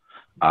grow.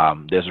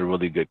 There's a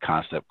really good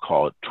concept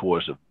called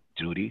Tours of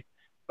Duty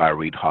by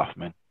Reid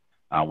Hoffman,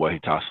 where he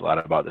talks a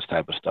lot about this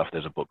type of stuff.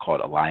 There's a book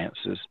called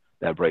Alliances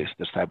that breaks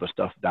this type of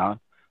stuff down.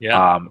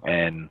 Yeah.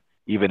 And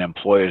even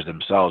employers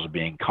themselves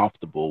being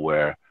comfortable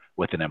with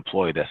with an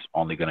employee that's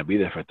only going to be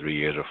there for 3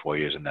 years or 4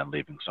 years and then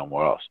leaving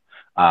somewhere else.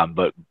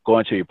 But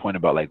going to your point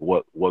about like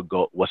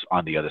what's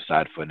on the other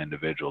side for an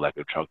individual, like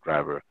a truck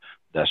driver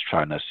that's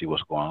trying to see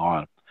what's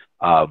going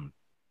on.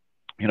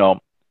 You know,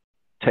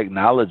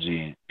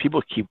 technology,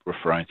 people keep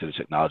referring to the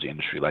technology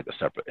industry like a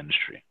separate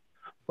industry,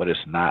 but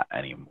it's not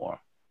anymore.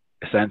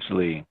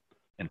 Essentially,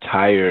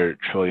 entire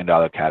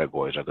trillion-dollar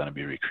categories are going to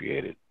be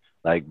recreated.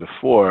 Like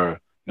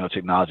before, you know,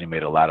 technology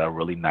made a lot of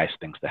really nice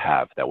things to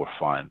have that were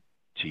fun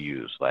to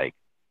use, like,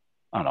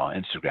 I don't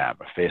know, Instagram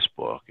or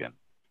Facebook, and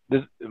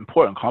there's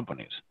important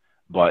companies.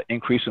 But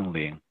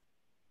increasingly,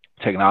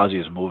 technology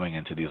is moving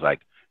into these like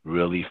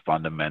really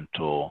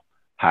fundamental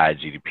high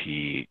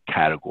GDP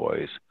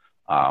categories,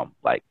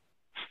 like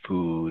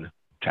food,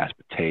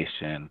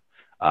 transportation,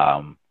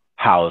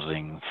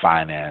 housing,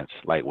 finance,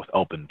 like with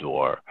Open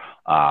Door,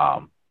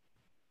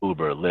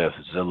 Uber, Lyft,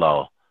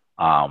 Zillow,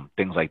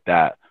 things like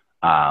that.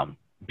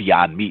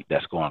 Beyond Meat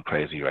that's going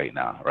crazy right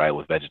now, right,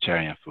 with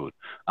vegetarian food.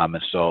 And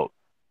so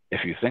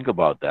if you think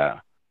about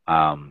that,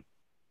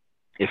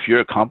 if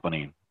you're a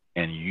company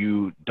and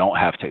you don't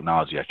have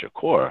technology at your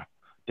core,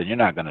 then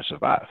you're not going to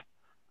survive.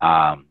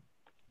 I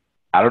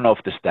don't know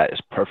if this stat is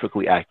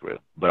perfectly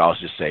accurate, but I'll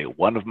just say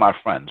one of my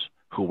friends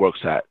who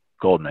works at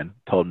Goldman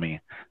told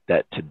me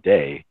that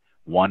today,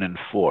 1 in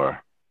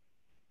 4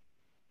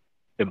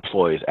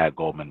 employees at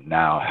Goldman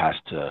now has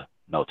to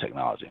know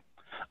technology.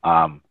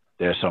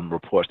 There's some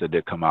reports that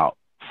did come out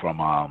from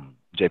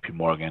JP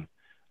Morgan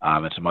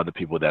and some other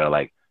people that are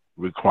like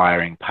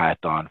requiring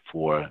Python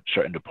for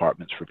certain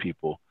departments for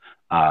people.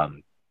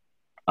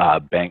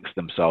 Banks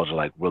themselves are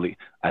like really,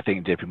 I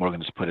think JP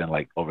Morgan has put in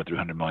like over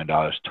 $300 million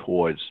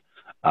towards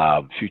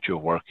future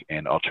work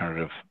and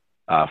alternative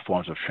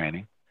forms of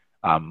training.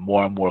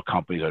 More and more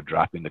companies are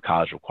dropping the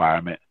college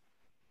requirement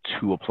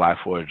to apply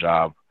for a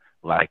job,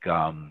 like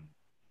Google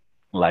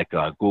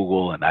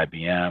and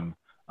IBM.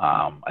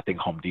 I think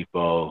Home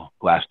Depot,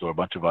 Glassdoor, a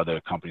bunch of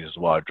other companies as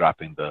well are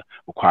dropping the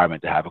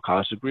requirement to have a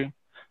college degree.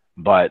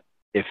 But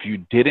if you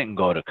didn't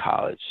go to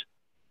college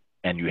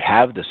and you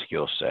have the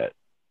skill set,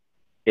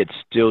 it's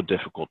still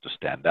difficult to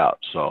stand out.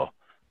 So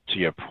to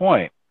your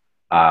point,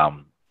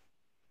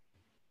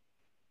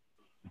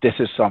 this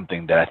is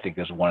something that I think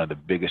is one of the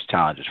biggest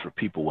challenges for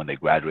people when they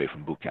graduate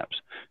from boot camps.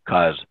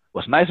 Because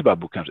what's nice about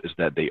boot camps is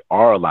that they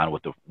are aligned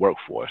with the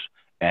workforce.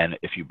 And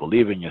if you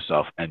believe in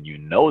yourself and you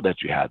know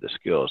that you have the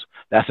skills,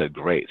 that's a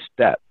great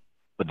step.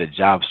 But the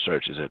job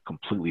search is a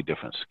completely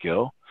different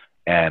skill.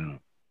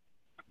 And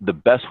the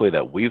best way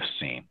that we've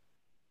seen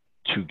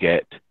to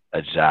get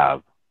a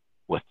job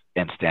with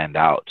and stand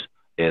out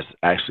is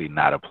actually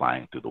not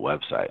applying through the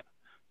website.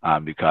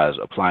 Because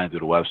applying through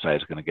the website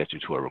is going to get you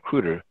to a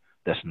recruiter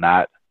that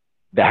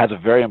has a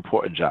very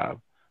important job,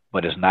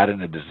 but is not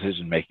in a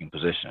decision-making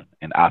position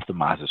and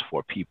optimizes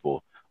for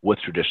people with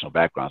traditional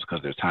backgrounds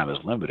because their time is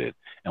limited.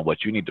 And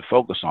what you need to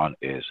focus on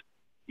is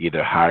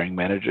either hiring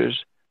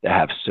managers that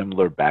have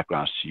similar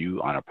backgrounds to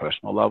you on a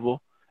personal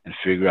level and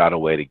figure out a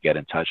way to get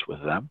in touch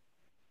with them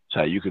so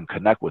that you can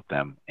connect with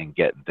them and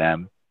get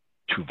them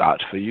to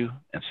vouch for you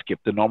and skip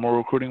the normal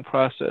recruiting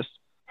process,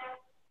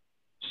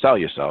 sell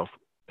yourself,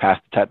 pass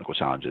the technical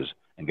challenges,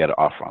 and get an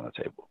offer on the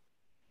table.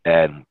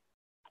 And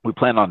we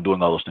plan on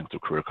doing all those things through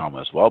Career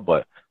Karma as well,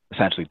 but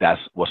essentially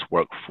that's what's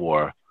worked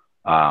for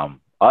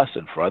us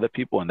and for other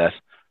people. And that's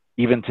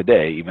even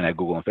today, even at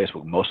Google and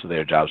Facebook, most of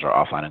their jobs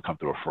are offline and come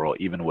through referral,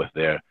 even with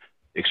their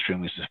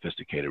extremely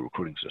sophisticated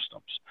recruiting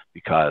systems,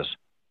 because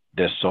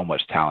there's so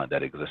much talent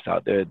that exists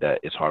out there that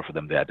it's hard for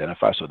them to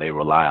identify. So they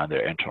rely on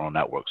their internal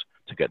networks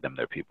to get them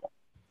their people.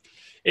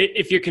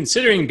 If you're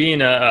considering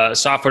being a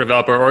software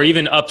developer or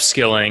even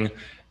upskilling,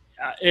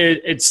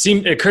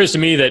 it occurs to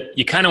me that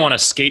you kind of want to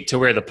skate to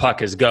where the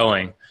puck is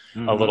going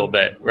a little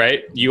bit,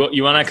 right?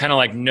 You want to kind of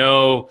like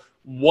know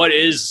what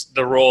is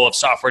the role of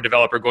software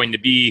developer going to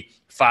be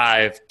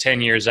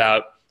 5-10 years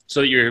out,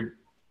 so that you're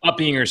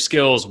upping your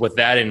skills with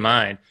that in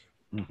mind.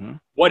 Mm-hmm.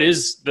 What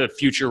is the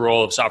future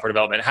role of software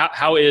development?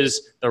 How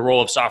is the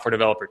role of software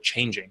developer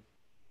changing?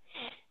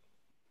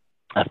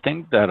 I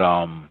think that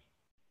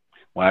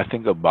when I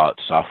think about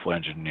software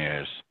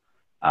engineers,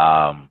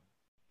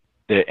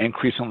 they're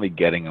increasingly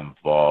getting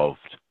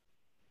involved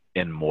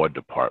in more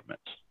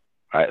departments,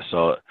 right?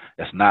 So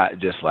it's not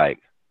just like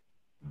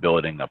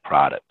building a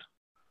product.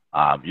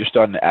 You're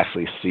starting to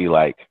actually see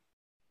like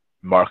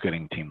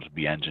marketing teams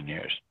be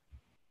engineers,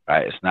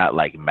 right? It's not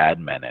like Mad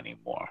Men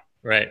anymore.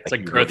 Right. It's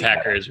like growth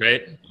hackers,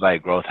 right? It's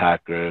like growth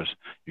hackers.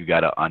 You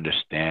got to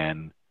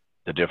understand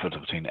the difference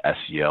between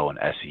SEO and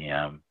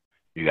SEM.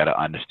 You got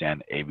to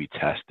understand A/B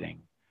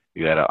testing.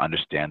 You got to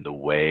understand the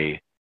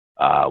way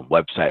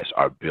websites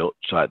are built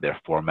so that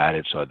they're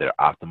formatted, so that they're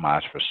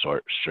optimized for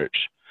search.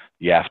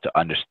 You have to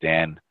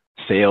understand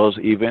sales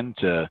even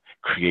to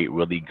create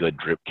really good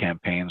drip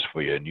campaigns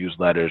for your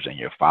newsletters and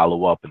your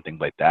follow-up and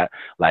things like that.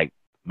 Like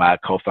my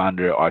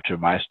co-founder, Archer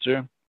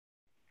Meister,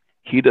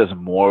 he does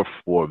more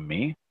for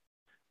me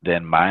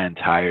than my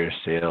entire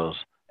sales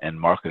and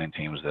marketing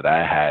teams that I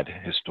had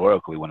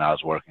historically when I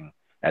was working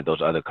at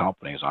those other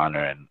companies,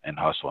 Honor and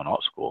Hustle and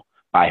Alt School,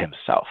 by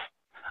himself.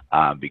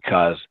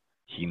 because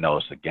he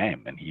knows the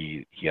game and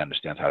he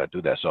understands how to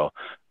do that. So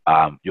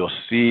you'll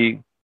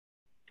see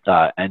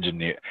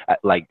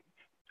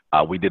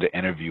we did an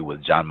interview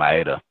with John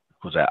Maeda,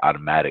 who's at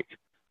Automatic,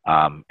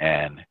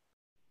 and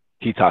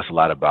he talks a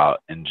lot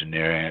about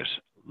engineers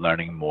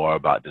learning more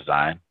about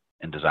design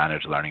and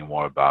designers learning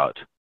more about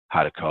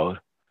how to code.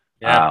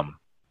 Yeah.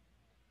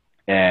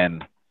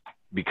 And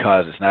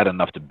because it's not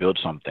enough to build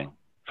something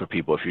for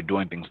people, if you're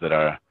doing things that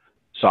are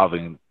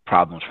solving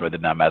problems for the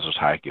Maslow's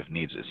hierarchy of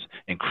needs, it's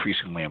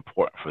increasingly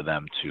important for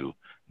them to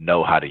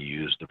know how to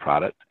use the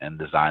product, and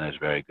design is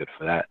very good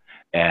for that.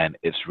 And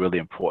it's really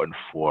important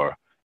for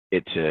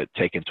it to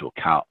take into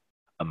account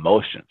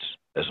emotions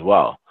as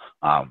well.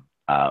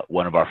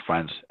 One of our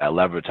friends at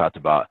Lever talked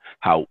about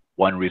how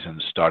one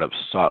reason startups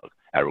suck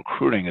at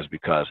recruiting is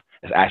because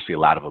it's actually a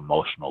lot of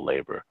emotional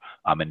labor,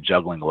 and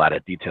juggling a lot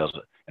of details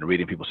and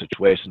reading people's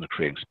situations and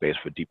creating space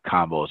for deep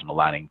combos and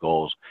aligning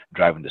goals,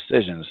 driving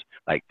decisions.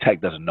 Like,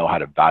 tech doesn't know how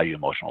to value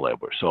emotional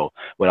labor. So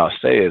what I'll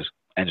say is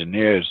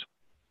engineers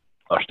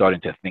are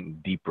starting to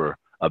think deeper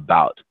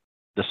about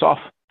the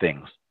soft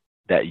things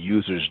that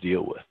users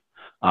deal with,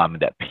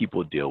 that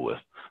people deal with.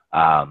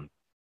 And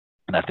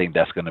I think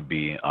that's going to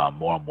be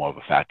more and more of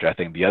a factor. I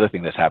think the other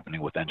thing that's happening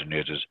with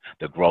engineers is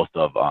the growth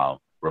of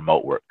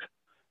remote work.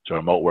 So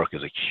remote work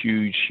is a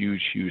huge,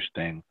 huge, huge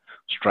thing.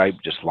 Stripe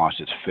just launched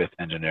its 5th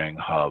engineering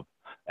hub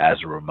as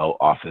a remote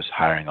office,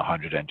 hiring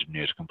 100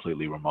 engineers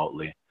completely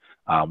remotely,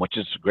 which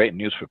is great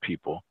news for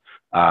people.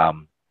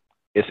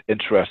 It's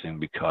interesting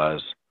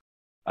because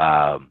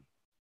when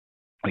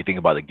you think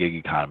about the gig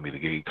economy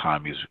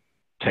is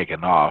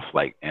taken off.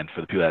 And for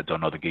the people that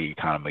don't know the gig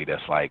economy,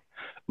 that's like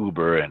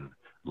Uber and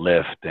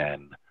Lyft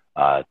and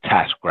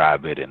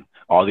TaskRabbit and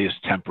all these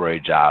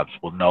temporary jobs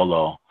with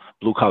Nolo,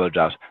 blue collar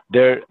jobs.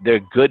 They're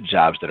good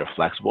jobs that are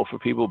flexible for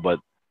people, but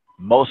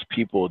most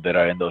people that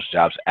are in those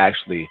jobs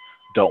actually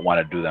don't want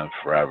to do them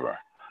forever.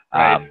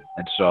 Right.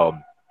 And so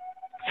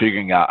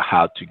figuring out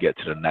how to get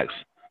to the next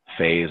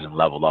phase and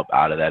level up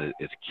out of that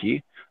is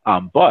key.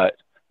 But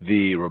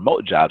the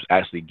remote jobs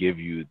actually give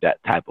you that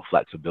type of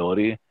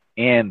flexibility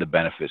and the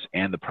benefits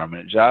and the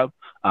permanent job.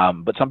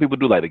 But some people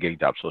do like the gig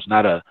job. So this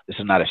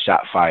is not a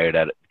shot fired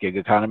at gig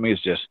economy.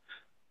 It's just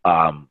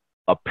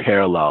a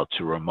parallel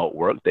to remote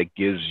work that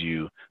gives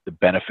you the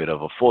benefit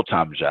of a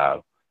full-time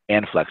job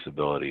and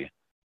flexibility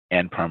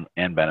and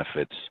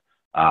benefits.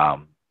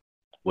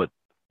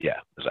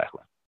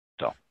 Exactly.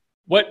 So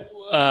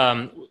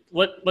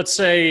let's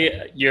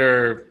say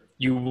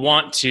you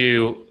want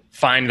to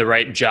find the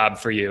right job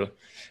for you,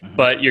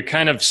 but you're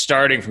kind of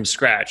starting from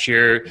scratch.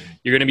 You're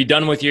going to be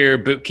done with your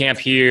boot camp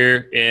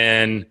here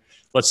in,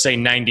 let's say,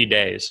 90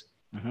 days.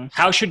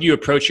 How should you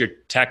approach your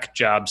tech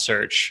job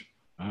search?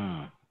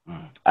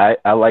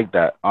 I like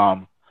that.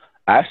 I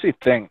actually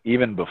think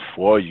even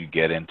before you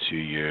get into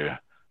your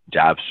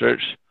job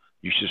search,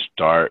 you should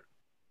start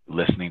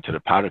listening to the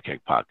Powder Keg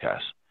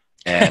podcast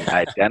and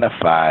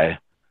identify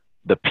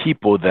the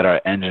people that are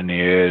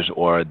engineers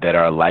or that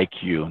are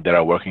like you, that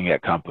are working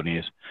at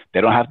companies. They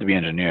don't have to be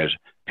engineers.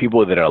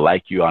 People that are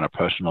like you on a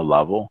personal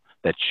level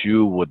that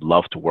you would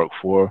love to work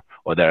for,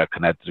 or that are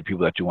connected to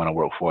people that you want to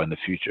work for in the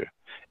future.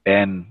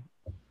 And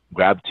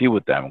grab tea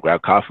with them,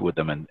 grab coffee with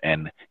them,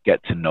 and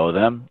get to know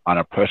them on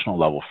a personal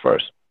level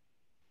first.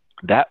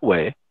 That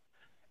way,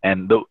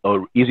 and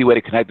the easy way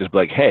to connect is be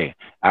like, hey,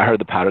 I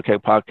heard the Powder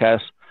Keg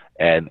podcast,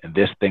 and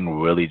this thing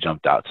really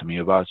jumped out to me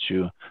about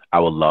you. I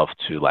would love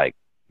to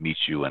meet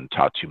you and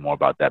talk to you more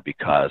about that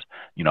because,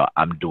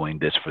 I'm doing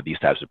this for these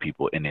types of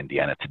people in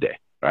Indiana today,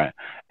 right?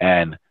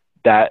 And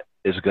that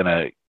is going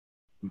to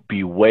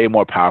be way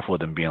more powerful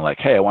than being like,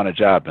 hey, I want a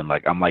job. And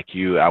I'm like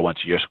you, I went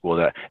to your school.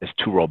 That it's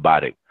too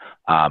robotic.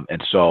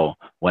 And so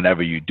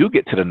whenever you do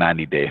get to the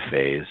 90-day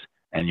phase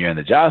and you're in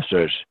the job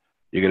search,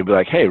 you're going to be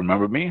like, hey,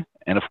 remember me?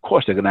 And of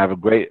course, they're going to have a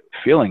great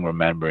feeling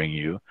remembering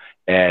you.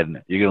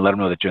 And you're going to let them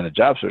know that you're in the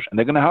job search, and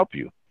they're going to help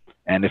you.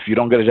 And if you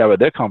don't get a job at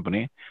their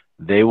company,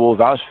 they will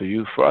vouch for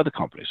you for other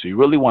companies. So you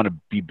really want to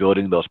be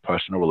building those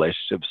personal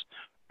relationships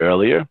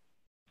earlier.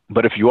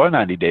 But if you are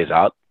 90 days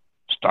out,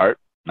 start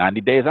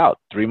 90 days out.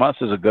 3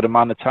 months is a good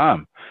amount of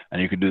time.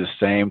 And you can do the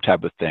same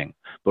type of thing,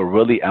 but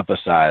really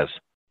emphasize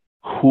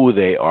who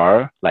they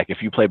are. Like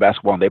if you play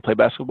basketball and they play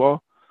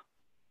basketball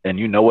and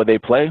you know where they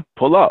play,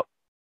 pull up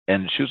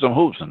and shoot some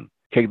hoops and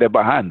kick their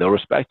behind. They'll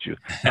respect you.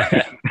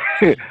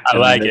 I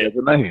like it.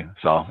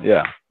 So,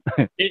 yeah.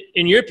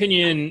 In your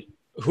opinion,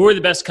 who are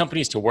the best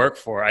companies to work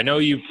for? I know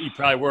you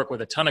probably work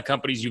with a ton of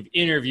companies. You've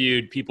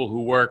interviewed people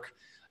who work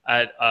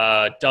at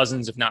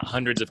dozens, if not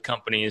hundreds of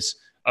companies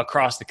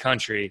across the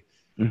country.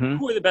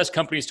 Who are the best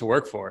companies to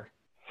work for?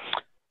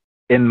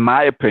 In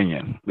my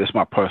opinion, this is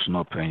my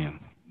personal opinion,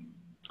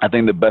 I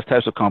think the best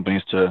types of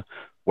companies to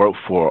work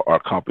for are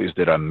companies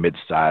that are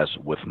mid-sized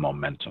with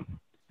momentum.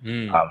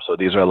 So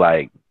these are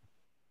like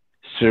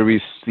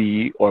Series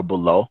C or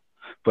below.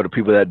 For the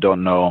people that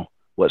don't know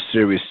what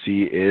Series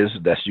C is,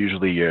 that's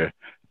usually your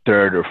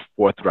third or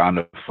fourth round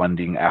of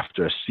funding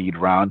after a seed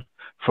round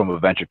from a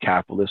venture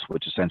capitalist,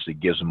 which essentially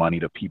gives money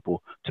to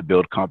people to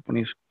build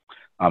companies.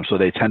 So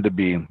they tend to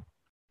be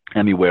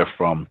anywhere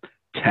from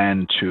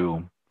 10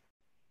 to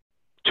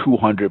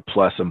 200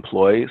 plus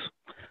employees.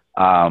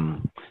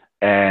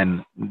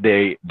 And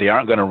they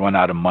aren't going to run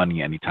out of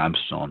money anytime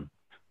soon.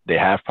 They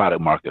have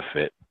product market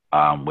fit,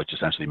 which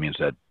essentially means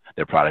that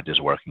their product is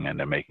working and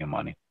they're making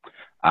money.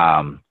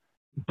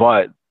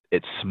 But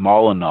it's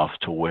small enough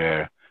to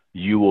where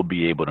you will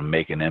be able to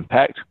make an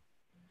impact,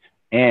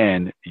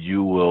 and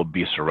you will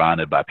be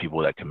surrounded by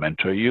people that can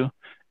mentor you,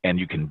 and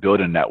you can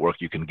build a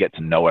network. You can get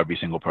to know every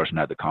single person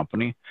at the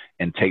company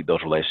and take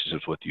those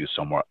relationships with you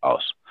somewhere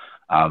else.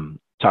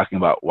 Talking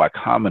about Y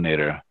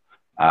Combinator,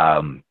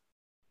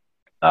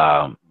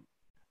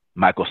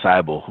 Michael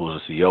Seibel,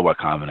 who's the CEO of Y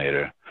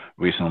Combinator,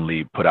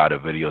 recently put out a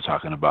video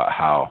talking about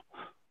how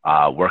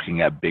working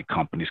at big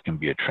companies can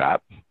be a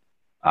trap,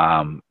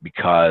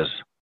 because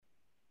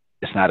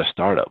it's not a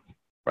startup,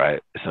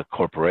 right? It's a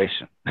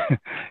corporation,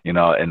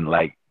 and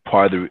like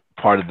part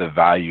of the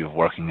value of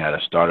working at a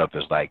startup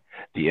is like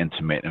the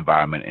intimate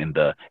environment and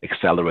the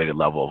accelerated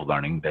level of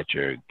learning that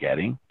you're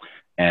getting.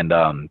 And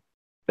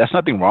that's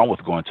nothing wrong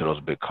with going to those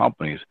big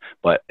companies.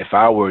 But if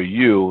I were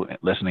you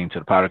listening to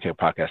the Powder Keg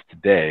podcast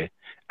today,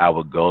 I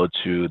would go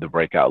to the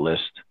breakout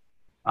list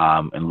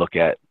and look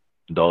at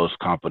those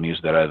companies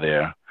that are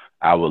there.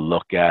 I would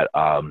look at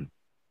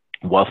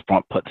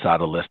Wealthfront puts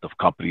out a list of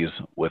companies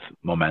with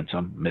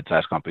momentum,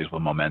 mid-sized companies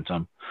with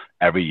momentum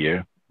every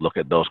year. Look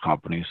at those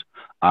companies.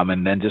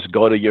 And then just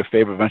go to your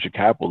favorite venture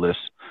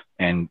capitalists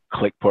and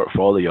click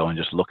portfolio and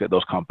just look at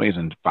those companies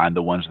and find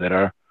the ones that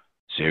are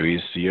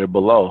Series C or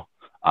below,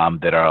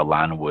 that are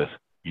aligned with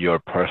your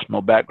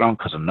personal background.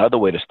 Because another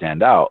way to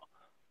stand out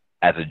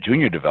as a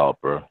junior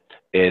developer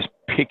is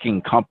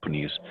picking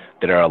companies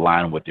that are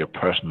aligned with your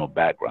personal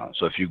background.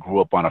 So if you grew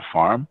up on a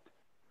farm,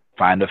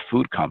 find a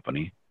food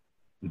company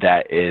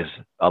that is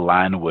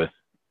aligned with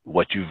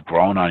what you've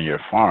grown on your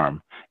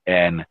farm.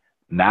 And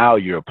now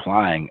you're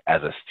applying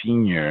as a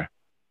senior,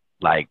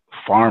 like,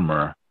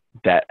 farmer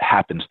that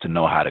happens to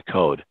know how to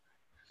code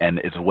and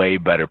is way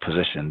better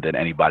positioned than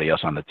anybody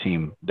else on the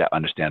team that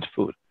understands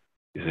food.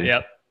 You see?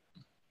 Yep.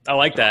 I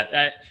like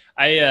that.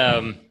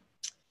 I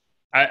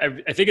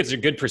think it's a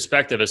good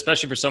perspective,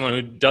 especially for someone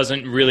who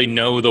doesn't really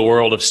know the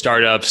world of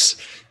startups.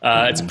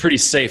 It's a pretty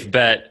safe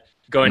bet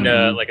going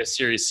to like a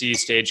Series C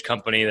stage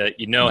company that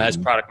has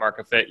product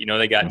market fit.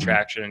 They got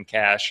traction and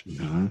cash.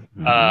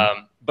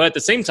 But at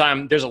the same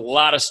time, there's a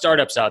lot of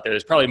startups out there.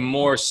 There's probably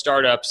more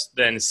startups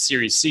than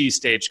Series C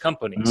stage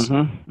companies.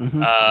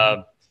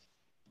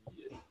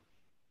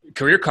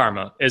 Career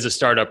Karma is a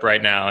startup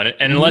right now.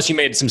 And unless you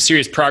made some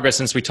serious progress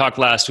since we talked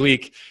last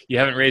week, you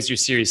haven't raised your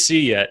Series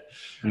C yet.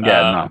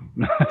 Yeah,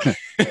 no.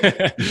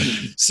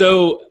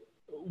 So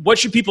what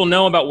should people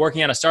know about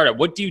working at a startup?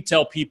 What do you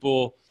tell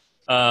people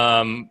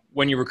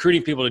when you're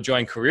recruiting people to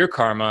join Career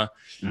Karma?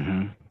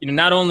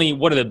 Not only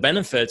what are the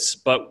benefits,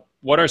 but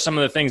what are some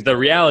of the things, the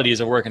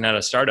realities of working at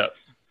a startup?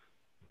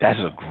 That's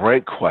a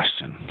great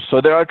question. So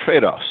there are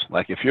trade-offs.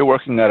 Like if you're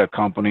working at a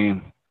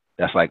company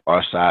that's like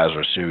our size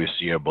or Series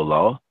C or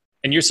below.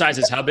 And your size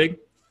is how big?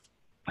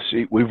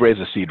 See, we've raised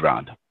a seed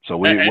round. So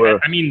we're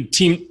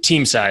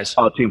team size.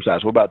 Oh, team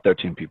size. We're about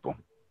 13 people.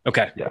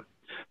 Okay. Yeah.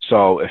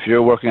 So if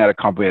you're working at a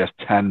company that's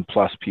 10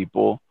 plus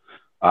people,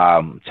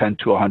 10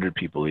 to 100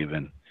 people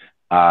even,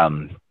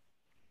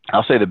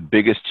 I'll say the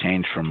biggest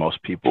change for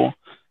most people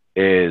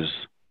is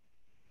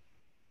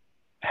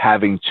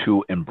having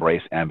to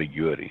embrace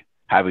ambiguity,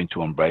 having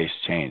to embrace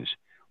change.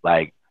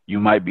 Like you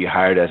might be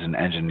hired as an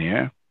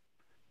engineer,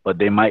 but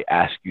they might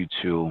ask you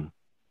to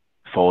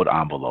fold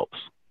envelopes.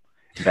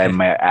 They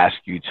might ask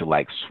you to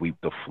like sweep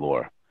the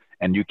floor.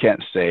 And you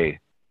can't say,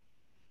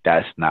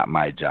 that's not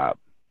my job,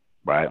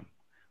 right?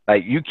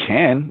 Like you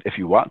can if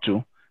you want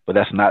to, but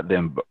that's not the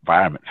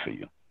environment for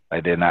you.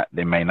 Like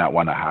they may not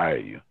want to hire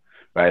you,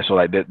 right? So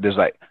like there's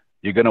like,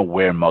 you're going to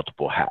wear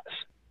multiple hats.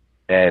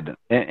 And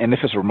if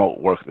it's remote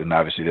work, then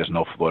obviously there's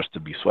no floors to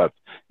be swept.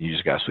 You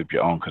just got to sweep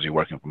your own because you're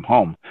working from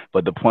home.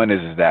 But the point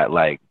is that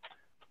like,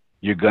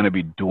 you're going to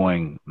be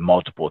doing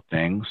multiple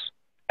things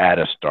at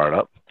a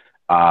startup.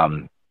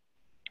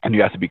 And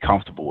you have to be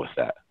comfortable with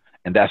that.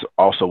 And that's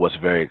also what's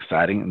very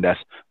exciting. And that's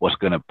what's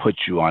going to put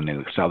you on an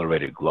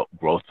accelerated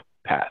growth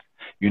path.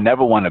 You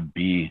never want to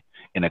be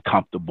in a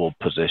comfortable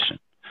position.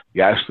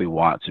 You actually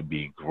want to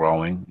be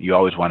growing. You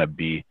always want to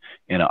be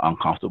in an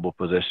uncomfortable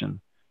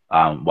position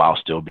while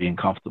still being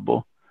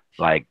comfortable.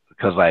 Like,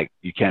 because like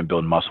you can't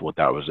build muscle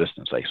without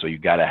resistance. Like, so you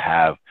got to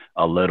have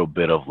a little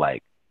bit of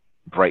like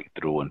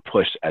breakthrough and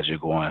push as you're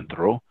going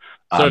through.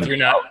 So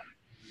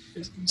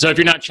if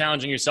you're not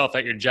challenging yourself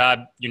at your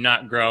job, you're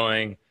not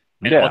growing,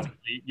 and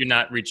ultimately you're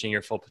not reaching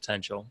your full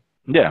potential.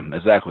 Yeah,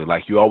 exactly.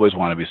 Like you always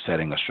want to be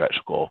setting a stretch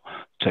goal,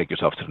 take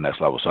yourself to the next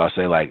level. So I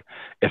say like,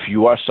 if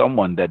you are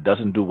someone that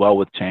doesn't do well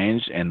with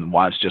change and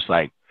wants just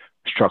like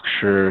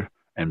structure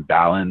and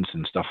balance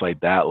and stuff like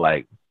that,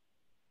 like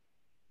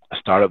a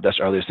startup that's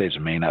earlier stage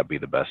may not be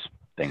the best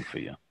thing for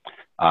you,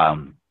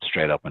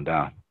 straight up and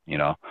down,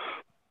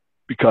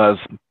 because,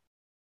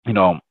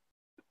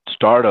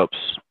 startups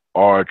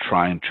are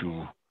trying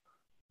to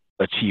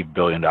achieve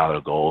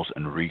billion-dollar goals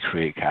and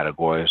recreate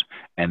categories.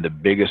 And the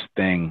biggest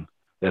thing,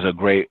 there's a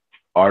great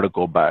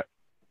article by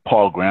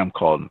Paul Graham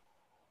called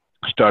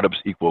Startups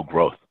Equal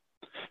Growth.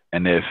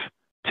 And if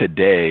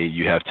today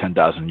you have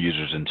 10,000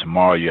 users and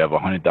tomorrow you have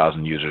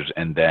 100,000 users,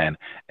 and then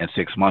in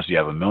 6 months you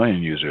have 1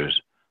 million users,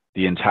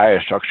 the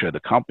entire structure of the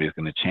company is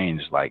going to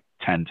change like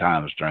 10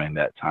 times during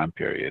that time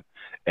period.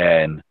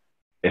 And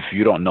if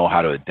you don't know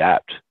how to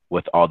adapt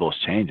with all those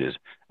changes,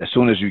 as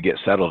soon as you get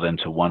settled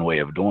into one way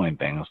of doing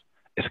things,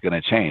 it's going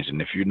to change.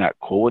 And if you're not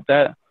cool with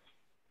that,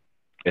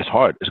 it's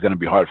hard. It's going to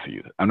be hard for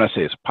you. I'm not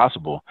saying it's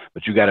possible,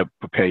 but you got to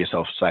prepare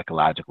yourself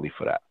psychologically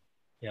for that.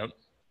 Yep.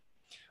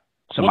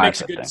 So what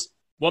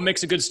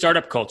makes a good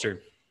startup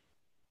culture?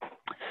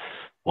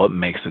 What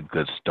makes a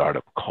good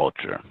startup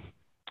culture?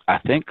 I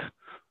think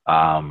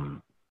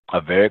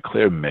a very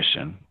clear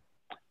mission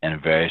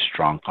and very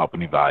strong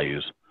company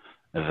values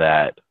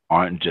that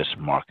aren't just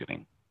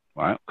marketing,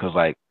 right?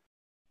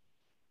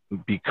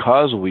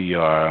 Because we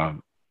are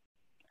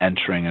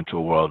entering into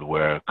a world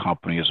where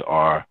companies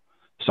are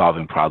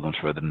solving problems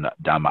for the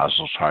down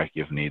Maslow's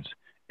hierarchy of needs,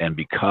 and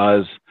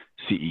because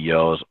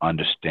CEOs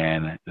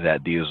understand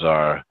that these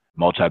are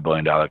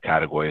multi-billion-dollar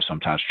categories,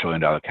 sometimes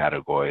trillion-dollar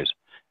categories,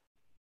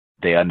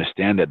 they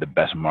understand that the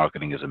best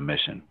marketing is a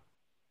mission,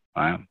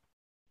 right?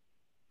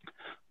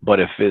 But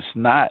if it's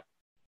not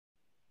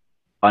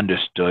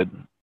understood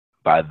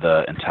by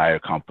the entire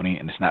company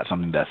and it's not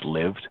something that's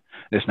lived,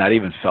 it's not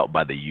even felt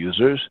by the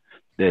users,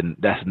 then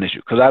that's an issue.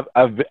 Because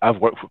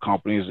I've worked for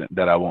companies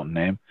that I won't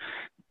name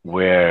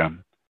where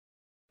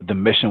the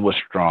mission was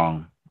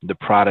strong, the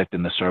product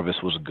and the service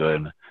was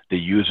good, the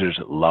users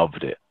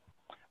loved it,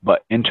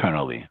 but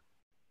internally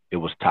it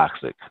was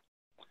toxic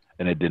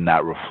and it did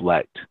not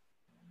reflect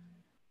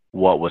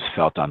what was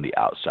felt on the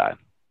outside.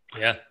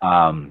 Yeah.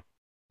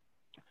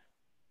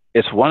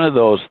 It's one of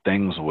those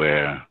things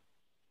where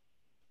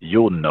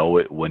you'll know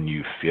it when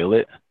you feel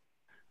it.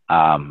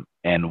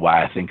 And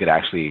why I think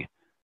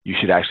you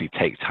should actually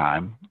take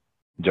time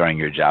during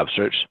your job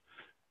search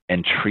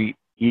and treat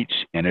each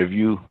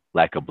interview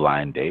like a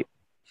blind date,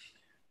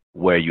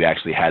 where you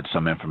actually had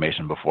some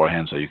information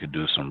beforehand so you could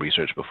do some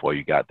research before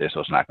you got there, so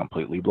it's not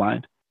completely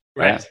blind.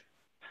 Right.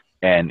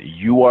 And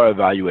you are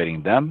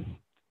evaluating them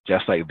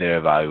just like they're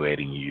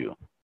evaluating you.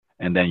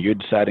 And then you're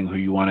deciding who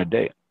you want to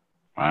date,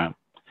 right?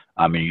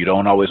 I mean, you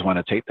don't always want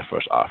to take the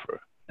first offer,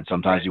 and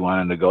sometimes you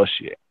want to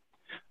negotiate.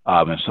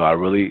 And so I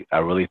really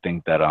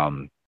think that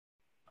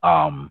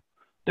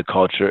the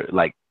culture,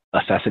 like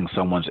assessing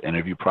someone's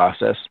interview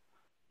process,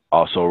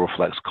 also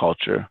reflects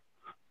culture.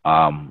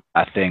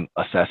 I think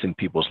assessing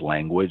people's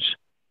language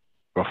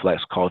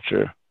reflects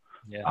culture.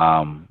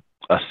 Yeah.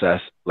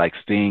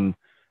 Seeing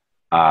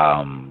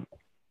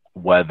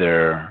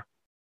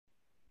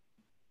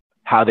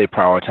how they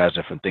prioritize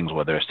different things,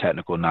 whether it's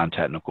technical,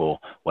 non-technical,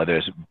 whether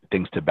it's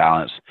things to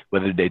balance,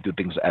 whether they do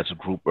things as a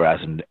group or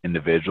as an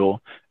individual.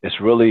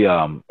 It's really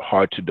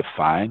hard to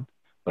define,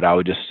 but I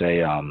would just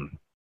say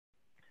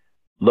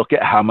look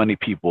at how many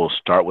people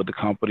start with the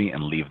company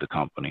and leave the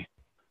company.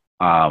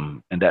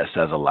 And that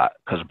says a lot,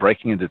 because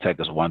breaking into tech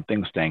is one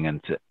thing, staying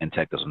in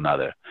tech is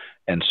another.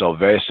 And so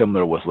very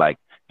similar with like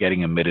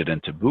getting admitted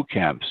into boot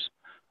camps,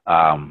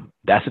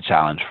 that's a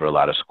challenge for a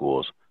lot of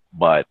schools,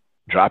 but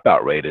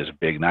dropout rate is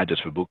big, not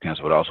just for boot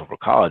camps, but also for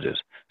colleges.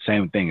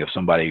 Same thing, if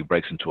somebody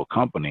breaks into a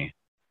company,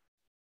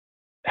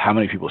 how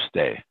many people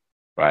stay,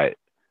 right?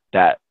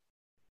 That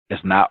is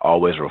not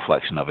always a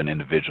reflection of an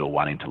individual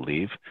wanting to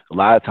leave. A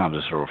lot of times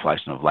it's a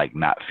reflection of like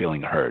not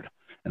feeling heard.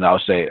 And I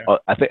would say,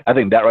 I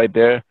think that right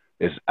there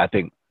is, I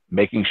think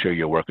making sure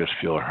your workers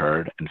feel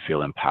heard and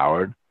feel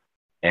empowered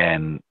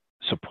and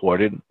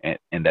supported,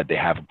 and that they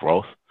have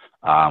growth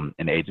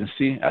in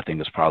agency, I think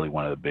is probably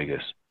one of the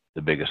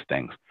biggest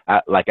things.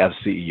 Like as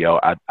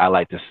CEO, I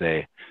like to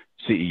say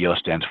CEO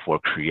stands for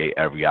create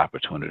every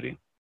opportunity.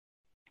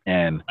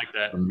 And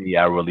like for me,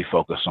 I really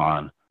focus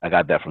on, I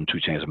got that from 2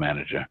 Chainz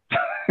Manager.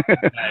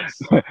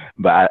 Nice.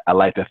 But I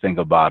like to think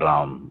about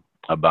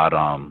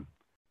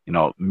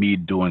me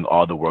doing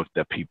all the work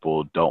that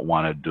people don't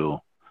want to do,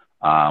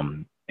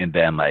 and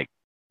then like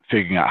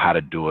figuring out how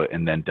to do it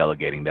and then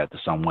delegating that to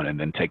someone and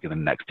then taking the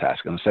next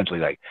task. And essentially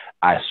like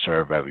I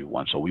serve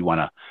everyone. So we want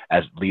to,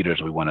 as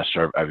leaders, we want to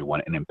serve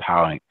everyone and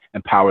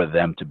empower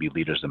them to be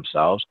leaders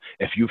themselves.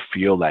 If you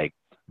feel like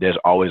there's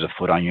always a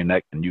foot on your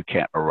neck and you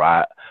can't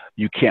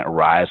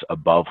rise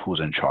above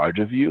who's in charge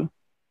of you,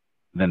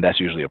 then that's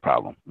usually a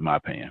problem, in my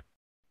opinion.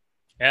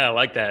 Yeah, I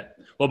like that.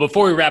 Well,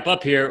 before we wrap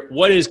up here,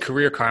 what is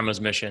Career Karma's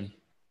mission?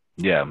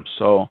 Yeah,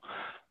 so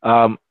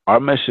our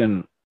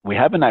mission, we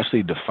haven't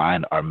actually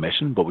defined our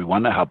mission, but we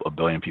want to help 1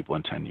 billion people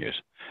in 10 years.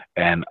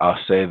 And I'll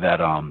say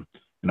that,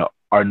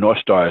 our North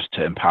Star is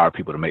to empower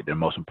people to make their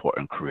most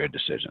important career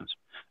decisions.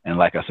 And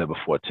like I said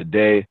before,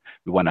 today,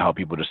 we want to help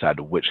people decide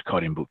which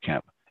coding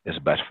bootcamp is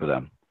best for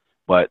them.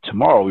 But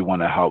tomorrow, we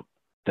want to help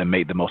them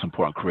make the most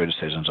important career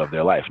decisions of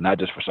their life, not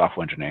just for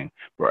software engineering,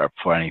 but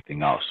for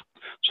anything else.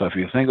 So if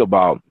you think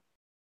about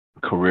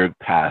career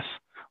paths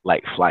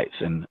like flights,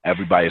 and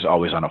everybody's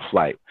always on a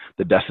flight,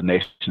 the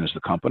destination is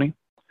the company,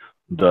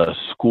 the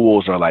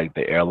schools are like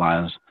the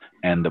airlines,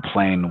 and the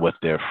plane with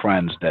their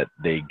friends that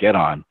they get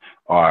on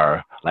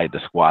are like the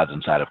squads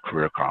inside of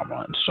Career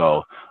Karma. And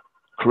so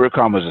Career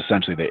Karma is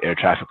essentially the air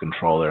traffic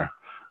controller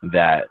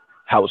that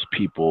helps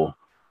people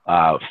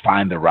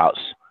find the routes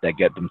that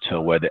get them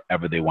to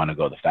wherever they want to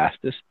go the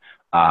fastest.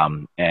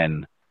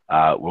 And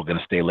we're going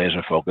to stay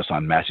laser focused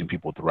on matching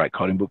people with the right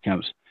coding boot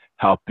camps,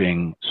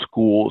 helping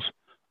schools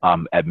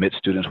admit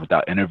students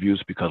without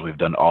interviews because we've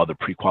done all the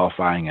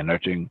pre-qualifying and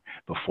nurturing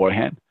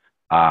beforehand.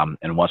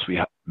 And once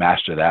we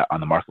master that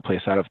on the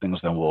marketplace side of things,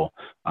 then we'll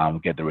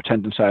get the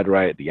retention side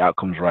right, the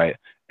outcomes right,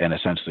 and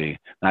essentially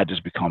not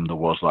just become the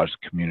world's largest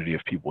community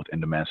of people with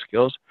in-demand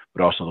skills,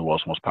 but also the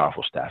world's most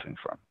powerful staffing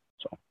firm.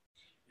 So,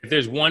 if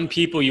there's one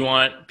people you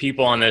want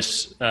people on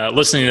this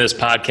listening to this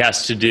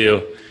podcast to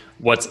do,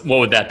 what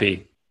would that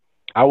be?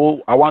 I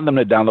want them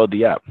to download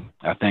the app.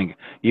 I think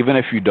even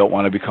if you don't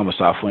want to become a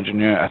software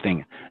engineer, I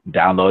think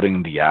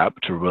downloading the app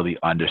to really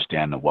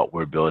understand what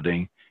we're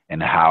building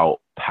and how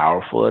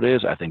powerful it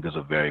is, I think is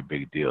a very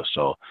big deal.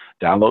 So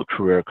download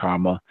Career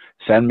Karma,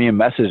 send me a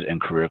message in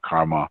Career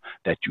Karma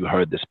that you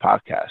heard this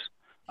podcast.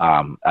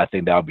 I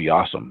think that would be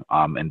awesome.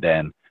 And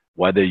then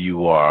whether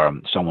you are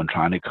someone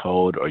trying to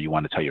code or you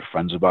want to tell your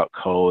friends about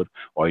code,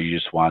 or you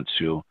just want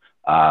to,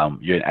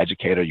 you're an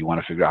educator, you want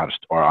to figure out how to,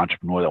 or an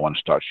entrepreneur that want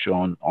to start your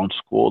own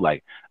school.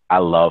 Like, I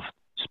love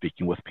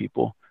speaking with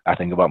people. I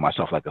think about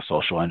myself like a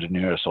social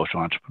engineer, a social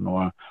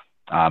entrepreneur.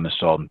 And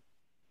so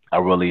I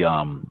really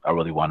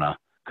want to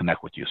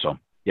connect with you. So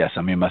yeah,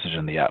 send me a message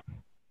in the app.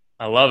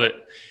 I love it.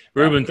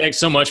 Ruben, thanks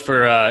so much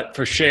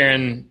for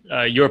sharing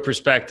your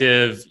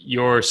perspective,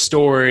 your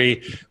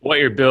story, what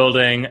you're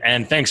building,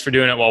 and thanks for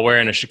doing it while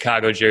wearing a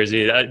Chicago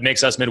jersey. That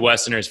makes us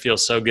Midwesterners feel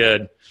so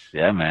good.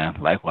 Yeah,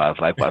 man. Likewise.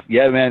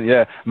 Yeah, man.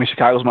 Yeah. I mean,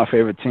 Chicago's my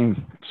favorite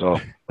team. So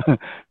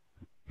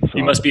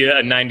you must be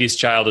a 90s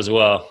child as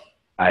well.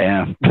 I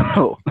am.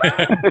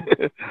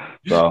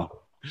 So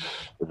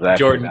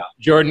exactly.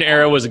 Jordan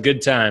era was a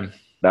good time.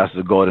 That's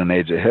the golden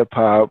age of hip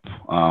hop,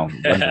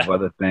 bunch of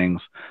other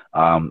things.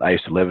 I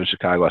used to live in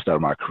Chicago. I started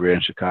my career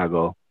in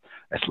Chicago.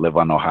 I used to live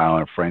on Ohio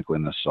and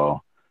Franklin. And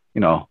so,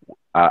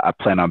 I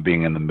plan on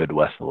being in the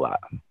Midwest a lot.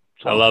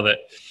 So. I love it.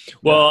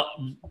 Well,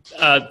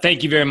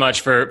 thank you very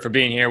much for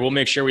being here. We'll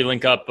make sure we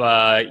link up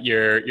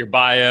your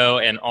bio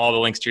and all the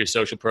links to your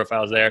social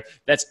profiles there.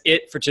 That's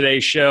it for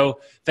today's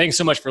show. Thanks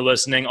so much for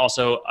listening.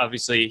 Also,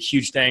 obviously,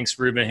 huge thanks,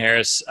 Ruben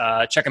Harris.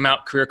 Check him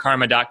out,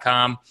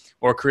 careerkarma.com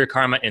or Career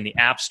Karma in the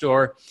App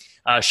Store.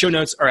 Show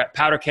notes are at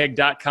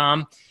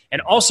powderkeg.com.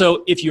 And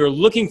also, if you're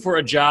looking for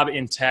a job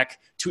in tech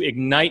to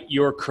ignite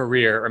your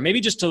career, or maybe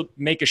just to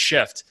make a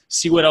shift,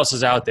 see what else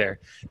is out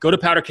there, go to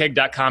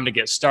powderkeg.com to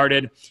get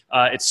started.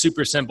 It's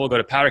super simple. Go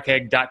to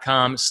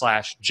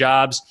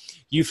powderkeg.com/jobs.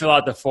 You fill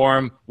out the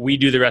form. We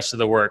do the rest of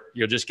the work.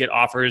 You'll just get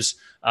offers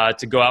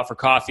to go out for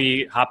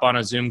coffee, hop on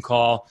a Zoom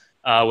call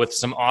with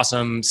some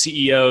awesome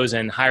CEOs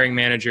and hiring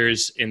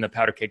managers in the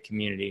PowderKeg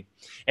community.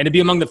 And to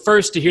be among the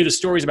first to hear the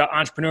stories about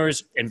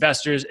entrepreneurs,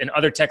 investors, and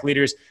other tech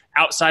leaders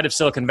outside of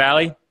Silicon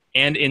Valley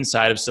and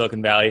inside of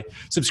Silicon Valley,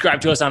 subscribe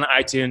to us on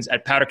iTunes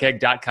at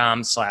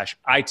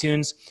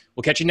powderkeg.com/iTunes.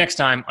 We'll catch you next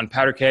time on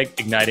PowderKeg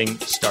Igniting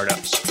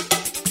Startups.